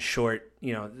 it's just a short,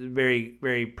 very,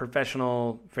 very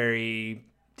professional, very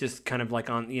just kind of like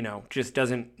on, just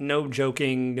doesn't, no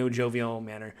joking, no jovial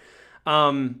manner.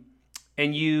 And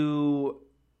if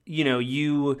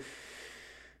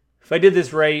I did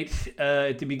this right,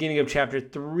 at the beginning of chapter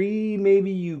 3,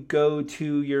 maybe you go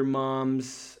to your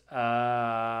mom's,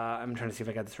 I'm trying to see if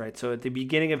I got this right. So at the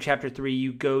beginning of chapter 3,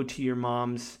 you go to your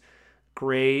mom's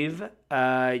grave,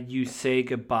 you say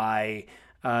goodbye.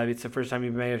 It's the first time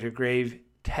you've been at her grave.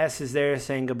 Tess is there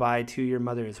saying goodbye to your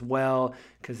mother as well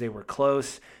because they were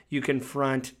close. You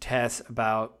confront Tess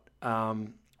about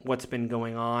what's been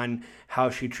going on, how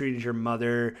she treated your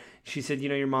mother. She said,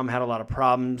 your mom had a lot of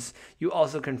problems. You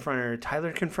also confront her.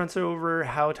 Tyler confronts her over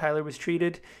how Tyler was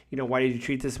treated. Why did you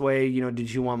treat this way?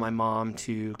 Did you want my mom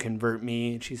to convert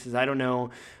me? And she says, I don't know,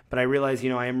 but I realize,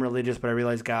 I am religious, but I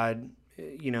realize God,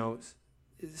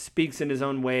 speaks in his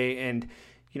own way, and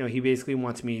he basically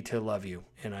wants me to love you,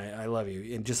 and I love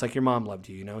you, and just like your mom loved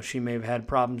you. She may have had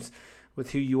problems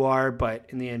with who you are, but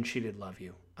in the end, she did love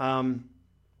you.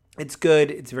 It's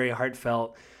good. It's very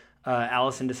heartfelt.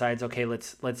 Allison decides, okay,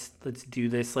 let's do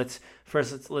this. Let's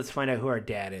find out who our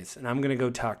dad is, and I'm gonna go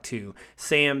talk to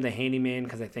Sam, the handyman,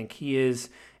 because I think he is.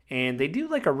 And they do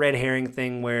like a red herring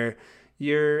thing where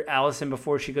Allison,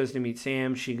 before she goes to meet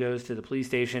Sam, she goes to the police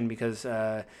station because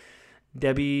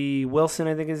Debbie Wilson,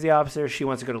 I think, is the officer. She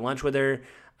wants to go to lunch with her,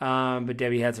 but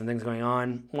Debbie had some things going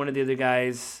on. One of the other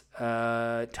guys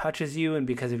touches you, and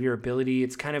because of your ability,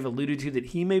 it's kind of alluded to that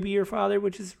he may be your father,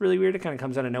 which is really weird. It kind of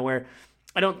comes out of nowhere.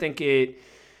 I don't think it,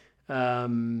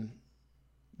 did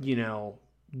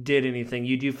anything.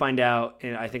 You do find out,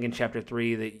 I think in chapter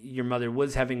 3, that your mother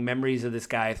was having memories of this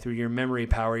guy through your memory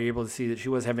power. You're able to see that she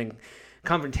was having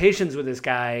confrontations with this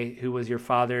guy who was your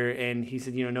father, and he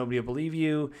said, nobody will believe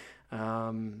you.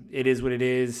 It is what it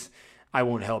is. I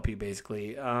won't help you,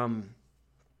 basically. So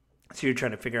you're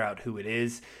trying to figure out who it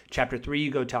is. Chapter 3,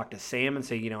 you go talk to Sam and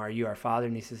say, are you our father?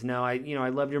 And he says, no, I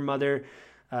love your mother,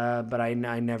 but I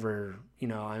never,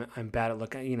 I'm bad at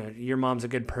looking. Your mom's a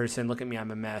good person. Look at me,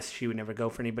 I'm a mess. She would never go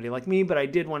for anybody like me, but I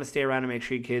did want to stay around and make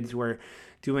sure your kids were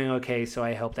doing okay. So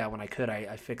I helped out when I could.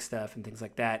 I fixed stuff and things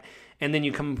like that. And then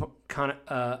you come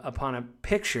upon a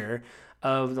picture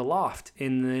of the loft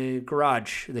in the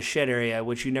garage, the shed area,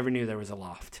 which you never knew there was a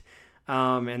loft.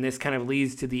 And this kind of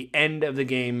leads to the end of the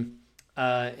game.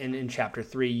 In chapter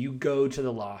 3, you go to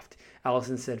the loft.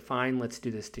 Allison said, fine, let's do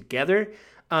this together.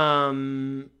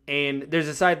 And there's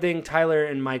a side thing. Tyler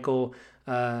and Michael's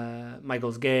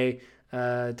gay.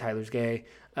 Tyler's gay.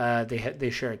 They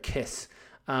share a kiss.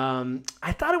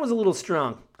 I thought it was a little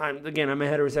strong. I'm a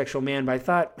heterosexual man, but I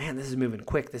thought, man, this is moving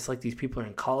quick. This like these people are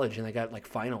in college and they got like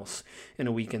finals in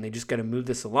a week and they just got to move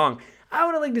this along. I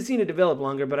would have liked to seen it develop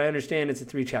longer, but I understand it's a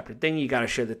 3-chapter thing. You got to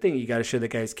show the thing. You got to show the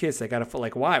guy's kiss. I got to feel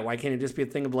like, why? Why can't it just be a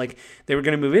thing of like they were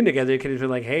going to move in together? It could have been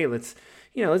like, hey, let's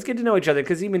get to know each other.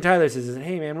 Because even Tyler says,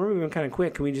 hey, man, we're moving kind of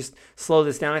quick. Can we just slow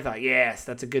this down? I thought, yes,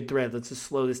 that's a good thread. Let's just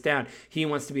slow this down. He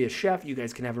wants to be a chef. You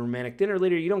guys can have a romantic dinner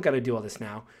later. You don't got to do all this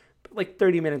now. But like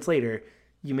 30 minutes later,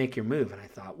 you make your move. And I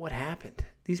thought, what happened?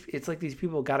 It's like these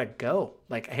people got to go.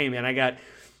 Like, hey, man, I got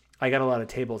a lot of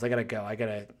tables. I got to go. I got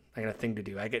a thing to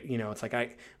do. It's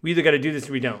like we either got to do this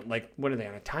or we don't. Like, what are they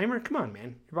on a timer? Come on,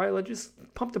 man. Let's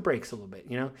just pump the brakes a little bit,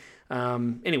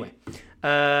 Anyway,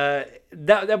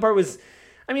 that part was,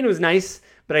 it was nice,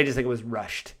 but I just think it was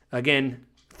rushed. Again,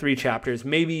 3 chapters.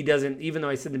 Maybe he doesn't, even though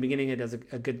I said in the beginning it does a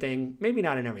good thing, maybe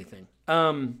not in everything.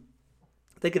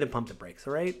 They could have pumped the brakes,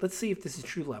 all right? Let's see if this is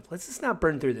true love. Let's just not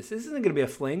burn through this. This isn't going to be a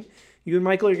fling. You and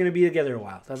Michael are going to be together a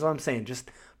while. That's all I'm saying. Just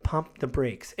pump the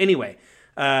brakes. Anyway,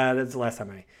 that's the last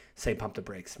time I say pump the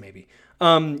brakes, maybe.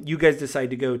 You guys decide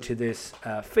to go to this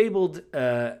fabled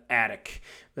attic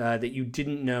that you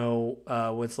didn't know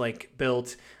was like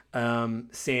built.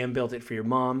 Sam built it for your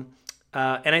mom.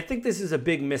 And I think this is a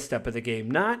big misstep of the game.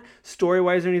 Not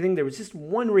story-wise or anything. There was just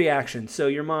one reaction. So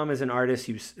your mom is an artist.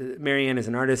 Marianne is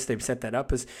an artist. They've set that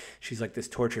up as she's like this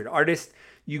tortured artist.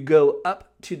 You go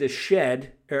up to the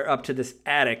shed, or up to this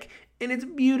attic, and it's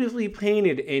beautifully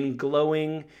painted in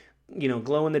glowing,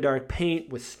 glow-in-the-dark paint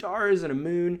with stars and a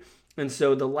moon. And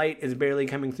so the light is barely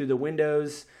coming through the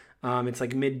windows. It's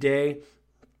like midday.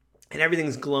 And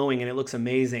everything's glowing and it looks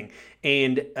amazing.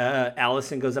 And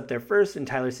Allison goes up there first and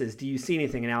Tyler says, "Do you see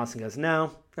anything?" And Allison goes,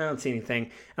 "No, I don't see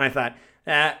anything." And I thought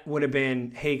that would have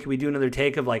been, hey, can we do another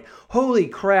take of like, holy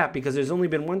crap, because there's only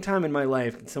been one time in my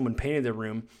life that someone painted the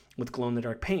room with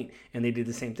glow-in-the-dark paint. And they did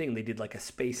the same thing. They did like a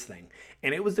space thing.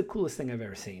 And it was the coolest thing I've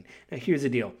ever seen. Now, here's the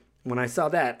deal. When I saw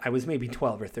that, I was maybe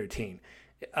 12 or 13.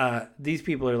 These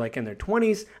people are like in their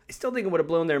 20s. I still think it would have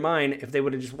blown their mind if they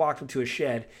would have just walked into a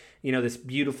shed, this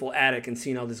beautiful attic, and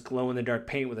seen all this glow-in-the-dark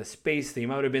paint with a space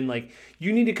theme. I would have been like,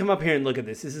 you need to come up here and look at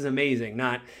this. This is amazing.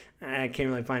 Not, I can't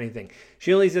really find anything.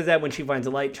 She only says that when she finds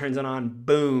a light, turns it on,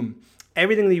 boom.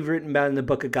 Everything that you've written about in the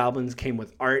Book of Goblins came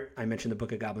with art. I mentioned the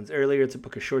Book of Goblins earlier. It's a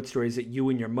book of short stories that you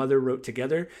and your mother wrote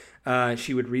together.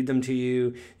 She would read them to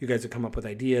you. You guys would come up with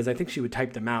ideas. I think she would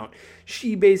type them out.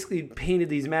 She basically painted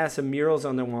these massive murals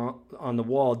on the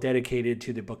wall dedicated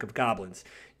to the Book of Goblins.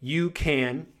 You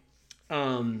can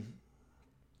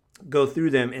go through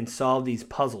them and solve these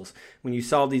puzzles. When you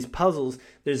solve these puzzles,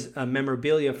 there's a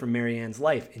memorabilia from Marianne's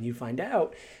life, and you find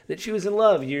out that she was in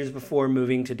love years before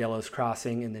moving to Delos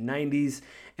Crossing in the 90s,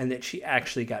 and that she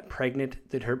actually got pregnant,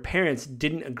 that her parents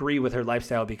didn't agree with her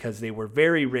lifestyle because they were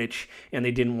very rich and they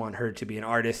didn't want her to be an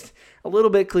artist. A little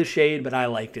bit cliched, but I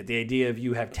liked it. The idea of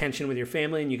you have tension with your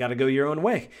family and you got to go your own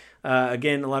way.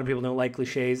 Again, a lot of people don't like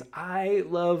cliches. I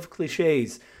love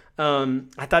cliches.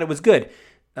 I thought it was good.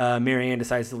 Marianne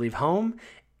decides to leave home,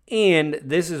 and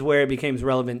this is where it becomes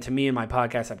relevant to me in my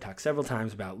podcast. I've talked several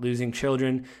times about losing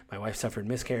children. My wife suffered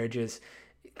miscarriages.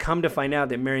 Come to find out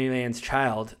that Marianne's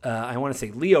child, I want to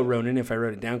say Leo Ronan, if I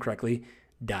wrote it down correctly,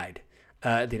 died.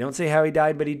 They don't say how he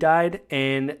died, but he died,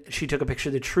 and she took a picture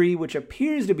of the tree, which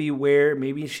appears to be where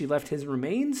maybe she left his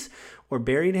remains or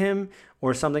buried him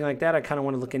or something like that. I kind of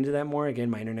want to look into that more. Again,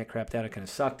 my internet crapped out. It kind of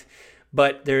sucked.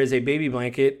 But there is a baby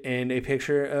blanket and a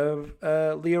picture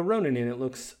of Leo Ronan, and it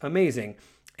looks amazing.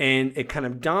 And it kind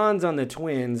of dawns on the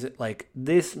twins, like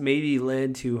this maybe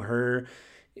led to her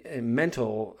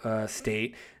mental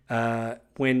state.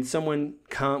 When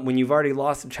you've already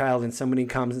lost a child and somebody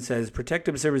comes and says,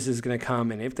 Protective Services is going to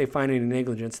come, and if they find any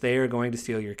negligence, they are going to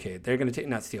steal your kid. They're going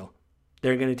to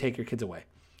they're going to take your kids away.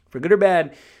 For good or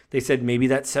bad, they said maybe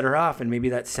that set her off and maybe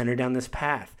that sent her down this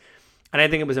path. And I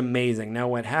think it was amazing. Now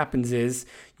what happens is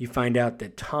you find out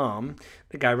that Tom,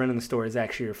 the guy running the store, is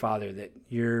actually your father, that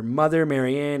your mother,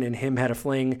 Marianne, and him had a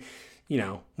fling,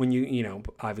 when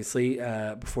obviously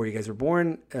before you guys were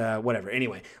born, whatever.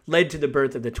 Anyway, led to the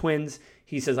birth of the twins.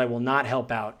 He says, I will not help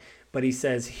out. But he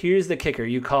says, here's the kicker.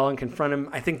 You call and confront him.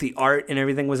 I think the art and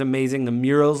everything was amazing. The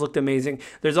murals looked amazing.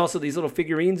 There's also these little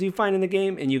figurines you find in the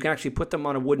game, and you can actually put them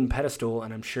on a wooden pedestal,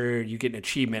 and I'm sure you get an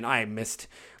achievement. I missed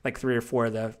like 3 or 4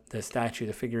 of the statue,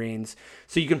 the figurines.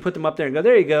 So you can put them up there and go,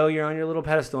 there you go, you're on your little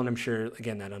pedestal, and I'm sure,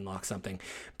 again, that unlocks something.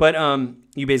 But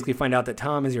you basically find out that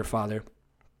Tom is your father.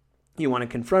 You want to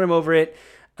confront him over it.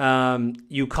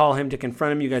 You call him to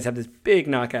confront him. You guys have this big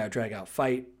knockout, drag-out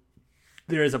fight.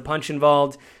 There is a punch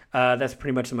involved. That's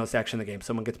pretty much the most action in the game.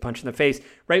 Someone gets punched in the face.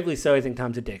 Rightfully so. I think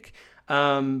Tom's a dick.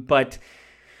 But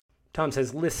Tom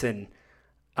says, listen,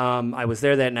 I was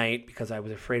there that night because I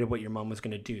was afraid of what your mom was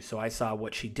going to do. So I saw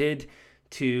what she did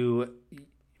to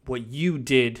what you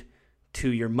did to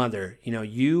your mother.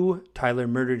 You, Tyler,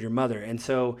 murdered your mother. And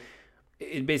so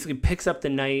it basically picks up the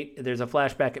night. There's a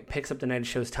flashback. It picks up the night. It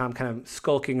shows Tom kind of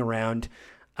skulking around,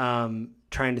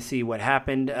 trying to see what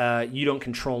happened. You don't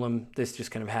control him. This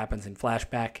just kind of happens in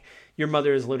flashback. Your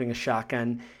mother is loading a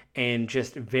shotgun and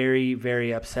just very,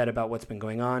 very upset about what's been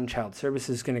going on. Child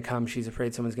Services is going to come. She's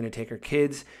afraid someone's going to take her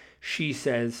kids. She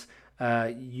says,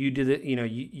 you did it.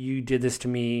 You did this to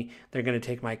me. They're going to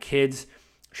take my kids.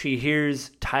 She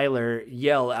hears Tyler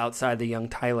yell outside. The young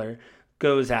Tyler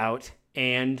goes out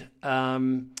and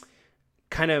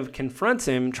kind of confronts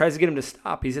him, tries to get him to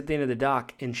stop. He's at the end of the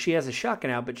dock, and she has a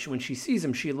shotgun out, but when she sees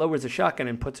him, she lowers the shotgun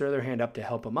and puts her other hand up to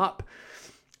help him up.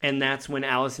 And that's when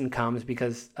Allison comes,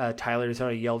 because Tyler's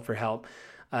already yelled for help.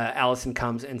 Allison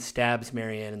comes and stabs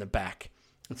Marianne in the back.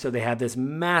 And so they have this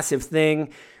massive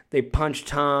thing. They punch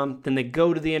Tom, then they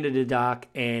go to the end of the dock,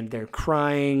 and they're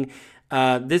crying.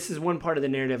 This is one part of the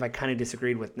narrative I kind of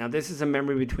disagreed with. Now, this is a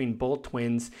memory between both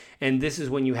twins, and this is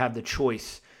when you have the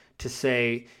choice to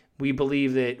say, we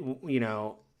believe that,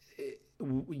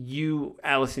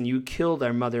 Allison, you killed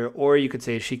our mother, or you could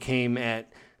say she came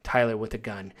at Tyler with a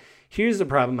gun. Here's the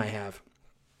problem I have.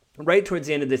 Right towards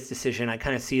the end of this decision, I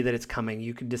kind of see that it's coming.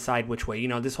 You can decide which way.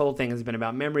 This whole thing has been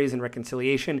about memories and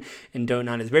reconciliation, and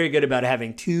Donan is very good about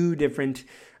having two different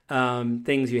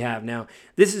things you have. Now,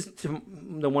 this is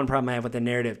the one problem I have with the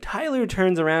narrative. Tyler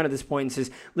turns around at this point and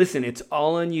says, listen, it's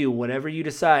all on you. Whatever you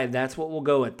decide, that's what we'll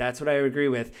go with. That's what I agree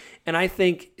with. And I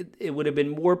think it would have been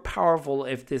more powerful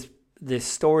if this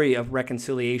story of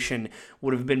reconciliation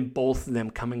would have been both of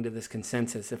them coming to this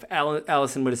consensus. If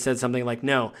Allison would have said something like,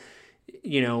 no,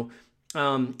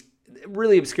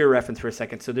 really obscure reference for a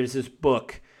second. So there's this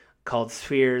book called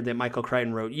Sphere that Michael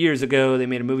Crichton wrote years ago. They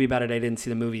made a movie about it. I didn't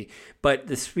see the movie. But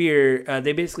the Sphere,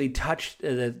 they basically touched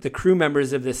the crew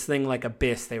members of this thing like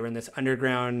Abyss. They were in this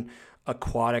underground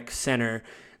aquatic center.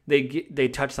 They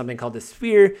touched something called the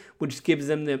Sphere, which gives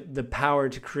them the power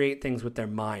to create things with their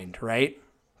mind, right?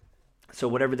 So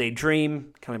whatever they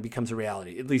dream kind of becomes a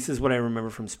reality. At least is what I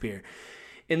remember from Sphere.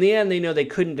 In the end, they know they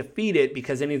couldn't defeat it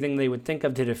because anything they would think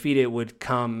of to defeat it would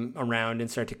come around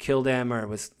and start to kill them, or it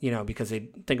was, because they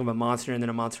think of a monster and then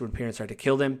a monster would appear and start to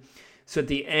kill them. So at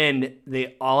the end,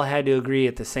 they all had to agree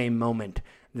at the same moment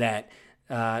that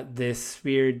this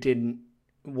sphere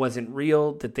wasn't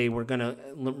real, that they were going to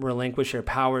relinquish their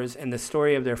powers, and the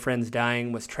story of their friends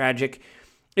dying was tragic.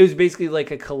 It was basically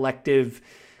like a collective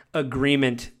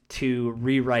agreement to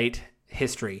rewrite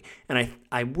history. And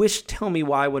I wish Tell Me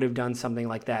Why would have done something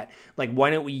like that. Like, why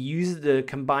don't we use the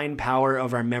combined power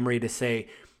of our memory to say,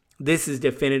 this is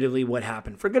definitively what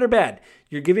happened, for good or bad.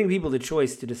 You're giving people the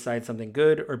choice to decide something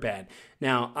good or bad.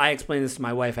 Now, I explained this to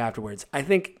my wife afterwards. I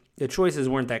think the choices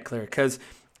weren't that clear, because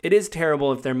it is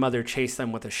terrible if their mother chased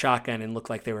them with a shotgun and looked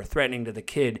like they were threatening to the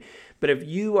kid. But if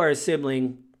you are a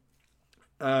sibling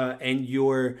and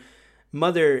your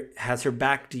mother has her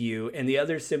back to you and the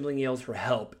other sibling yells for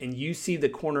help and you see the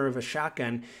corner of a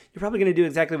shotgun, you're probably going to do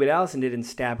exactly what Allison did and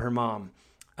stab her mom.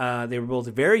 They were both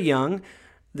very young.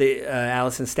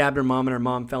 Allison stabbed her mom and her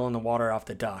mom fell in the water off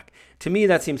the dock. To me,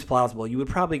 that seems plausible. You would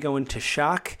probably go into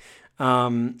shock.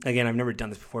 Again, I've never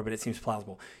done this before, but it seems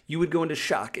plausible. You would go into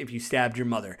shock if you stabbed your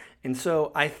mother. And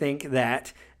so I think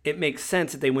that it makes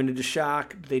sense that they went into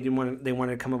shock. They wanted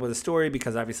to come up with a story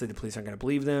because obviously the police aren't going to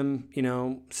believe them.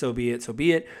 So be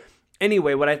it.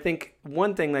 Anyway,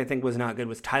 one thing that I think was not good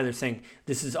was Tyler saying,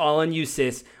 this is all on you,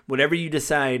 sis. Whatever you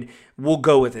decide, we'll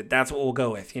go with it. That's what we'll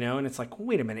go with, And it's like,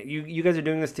 wait a minute, you guys are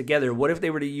doing this together. What if they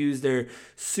were to use their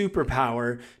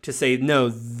superpower to say, no,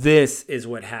 this is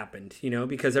what happened,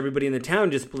 Because everybody in the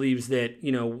town just believes that,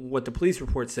 what the police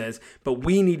report says, but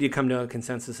we need to come to a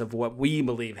consensus of what we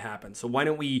believe happened. So why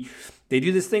don't they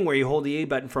do this thing where you hold the A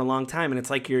button for a long time and it's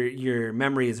like your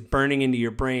memory is burning into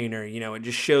your brain, or, it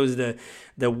just shows the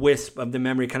wisp of the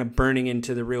memory kind of burning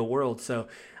into the real world. So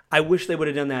I wish they would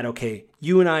have done that. Okay,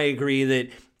 you and I agree that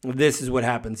this is what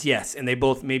happens. Yes. And they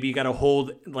both, maybe you got to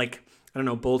hold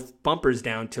both bumpers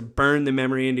down to burn the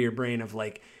memory into your brain of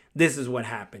like, this is what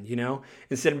happened,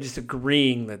 instead of just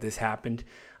agreeing that this happened.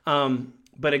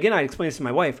 But again, I explained this to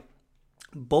my wife.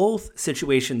 Both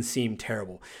situations seem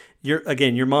terrible.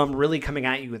 Your mom really coming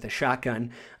at you with a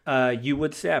shotgun, you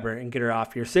would stab her and get her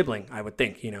off your sibling, I would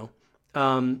think,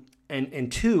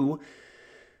 And two,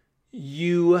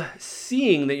 you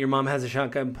seeing that your mom has a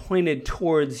shotgun pointed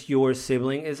towards your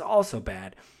sibling is also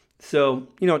bad. So,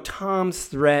 Tom's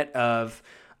threat of,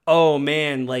 oh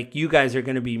man, like you guys are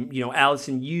going to be,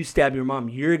 Allison, you stab your mom,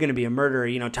 you're going to be a murderer.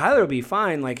 Tyler will be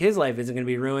fine. Like his life isn't going to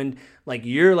be ruined. Like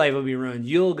your life will be ruined.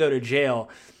 You'll go to jail.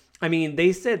 I mean,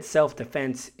 they said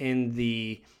self-defense in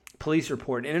the police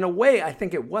report. And in a way, I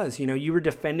think it was, you were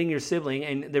defending your sibling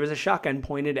and there was a shotgun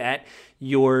pointed at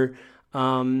your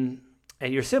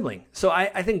sibling. So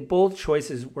I think both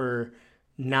choices were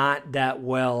not that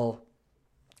well.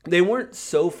 They weren't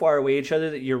so far away each other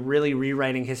that you're really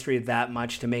rewriting history that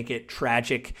much to make it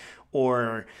tragic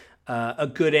or a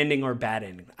good ending or bad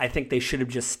ending. I think they should have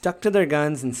just stuck to their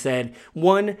guns and said,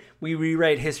 one, we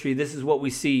rewrite history. This is what we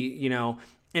see,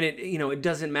 and it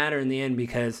doesn't matter in the end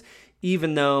because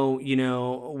even though,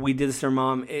 we did this to her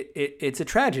mom, it's a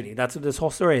tragedy. That's what this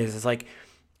whole story is. It's like,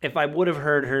 if I would have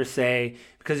heard her say,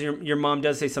 because your mom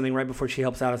does say something right before she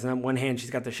helps Allison. On one hand,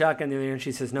 she's got the shotgun. The other hand,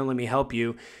 she says, no, let me help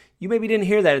you. You maybe didn't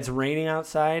hear that. It's raining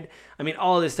outside. I mean,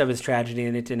 all of this stuff is tragedy,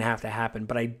 and it didn't have to happen.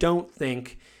 But I don't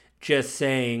think just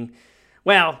saying,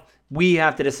 well, we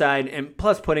have to decide, and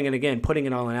plus putting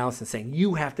it all on Allison, saying,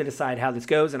 you have to decide how this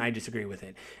goes, and I disagree with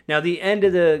it. Now, the end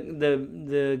of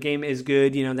the game is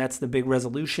good. That's the big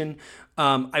resolution.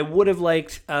 I would have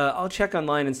liked, I'll check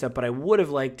online and stuff, but I would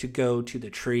have liked to go to the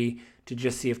tree to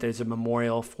just see if there's a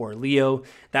memorial for Leo.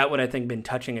 That would, I think, been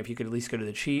touching if you could at least go to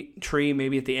the tree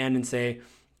maybe at the end and say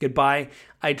goodbye.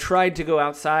 I tried to go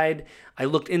outside. I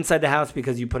looked inside the house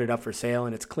because you put it up for sale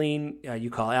and it's clean. You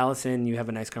call Allison. You have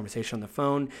a nice conversation on the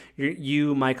phone.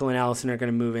 You, Michael, and Allison are going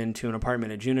to move into an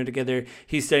apartment at Juneau together.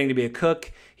 He's studying to be a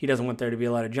cook. He doesn't want there to be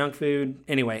a lot of junk food.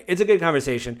 Anyway, it's a good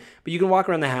conversation. But you can walk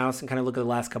around the house and kind of look at the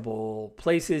last couple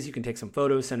places. You can take some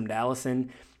photos, send them to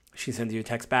Allison. She sends you a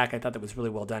text back. I thought that was really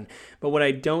well done. But what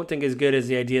I don't think is good is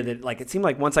the idea that, like, it seemed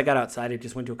like once I got outside, it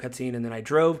just went to a cutscene and then I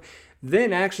drove.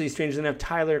 Then, actually, strangely enough,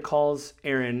 Tyler calls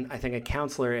Aaron, I think a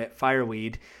counselor at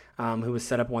Fireweed, who was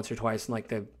set up once or twice in, like,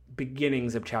 the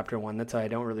beginnings of Chapter 1. That's why I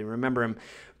don't really remember him.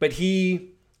 But he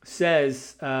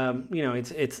says,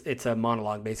 it's a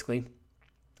monologue, basically.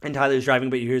 And Tyler's driving,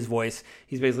 but you hear his voice.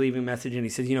 He's basically leaving a message, and he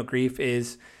says, grief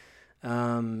is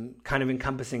kind of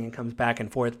encompassing and comes back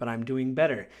and forth, but I'm doing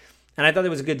better. And I thought that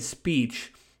was a good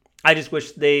speech. I just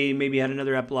wish they maybe had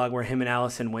another epilogue where him and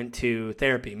Allison went to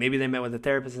therapy. Maybe they met with a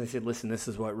therapist and they said, listen, this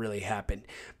is what really happened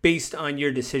based on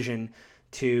your decision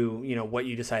to, what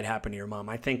you decide happened to your mom.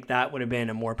 I think that would have been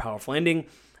a more powerful ending.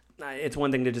 It's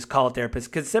one thing to just call a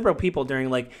therapist because several people during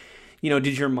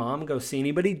did your mom go see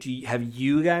anybody? Have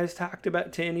you guys talked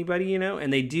about to anybody,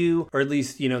 And they do, or at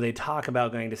least, they talk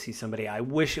about going to see somebody. I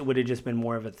wish it would have just been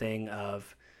more of a thing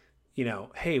of,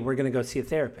 hey, we're going to go see a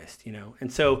therapist,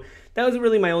 And so that was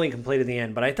really my only complaint at the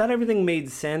end. But I thought everything made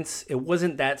sense. It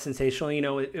wasn't that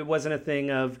sensational. It wasn't a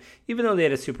thing of, even though they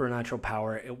had a supernatural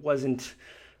power, it wasn't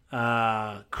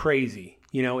crazy.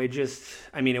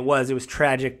 It was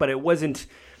tragic, but it wasn't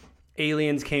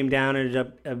aliens came down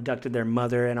and abducted their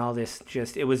mother and all this.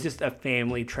 It was just a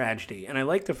family tragedy. And I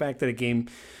like the fact that a game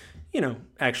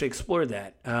actually explored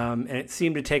that. And it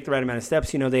seemed to take the right amount of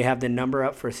steps. They have the number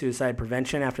up for suicide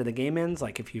prevention after the game ends.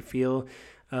 Like if you feel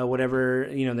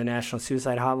the National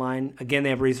Suicide Hotline. Again, they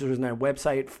have resources on their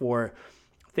website for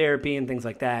therapy and things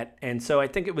like that. And so I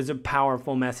think it was a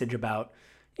powerful message about,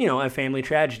 a family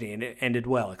tragedy, and it ended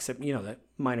well, except, the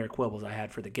minor quibbles I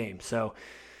had for the game. So,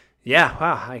 yeah,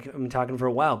 wow, I'm talking for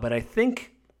a while, but I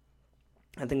think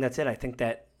that's it. I think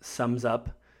that sums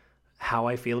up how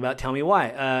I feel about Tell Me Why.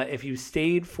 If you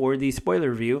stayed for the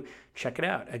spoiler review, check it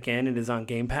out. Again, it is on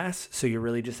Game Pass, so you're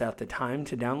really just out the time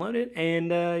to download it,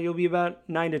 and you'll be about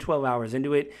 9 to 12 hours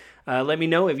into it. Let me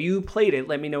know if you played it.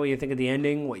 Let me know what you think of the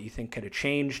ending, what you think could have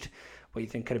changed, what you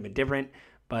think could have been different.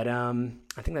 But I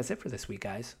think that's it for this week,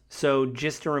 guys. So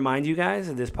just to remind you guys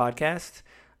of this podcast,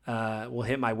 we'll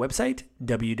hit my website,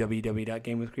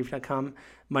 www.gamewithgrief.com,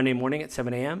 Monday morning at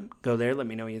 7 a.m. Go there. Let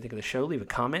me know what you think of the show. Leave a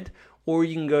comment. Or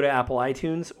you can go to Apple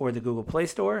iTunes or the Google Play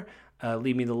Store.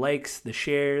 Leave me the likes, the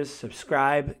shares,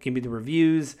 subscribe, give me the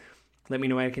reviews. Let me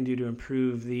know what I can do to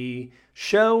improve the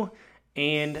show.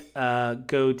 And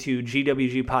go to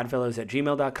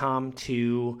gwgpodfellows@gmail.com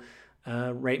to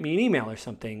write me an email or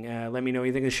something. Let me know what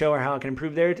you think of the show or how I can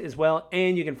improve there as well.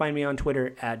 And you can find me on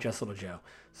Twitter @JustLittleJoe.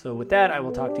 So with that, I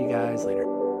will talk to you guys later.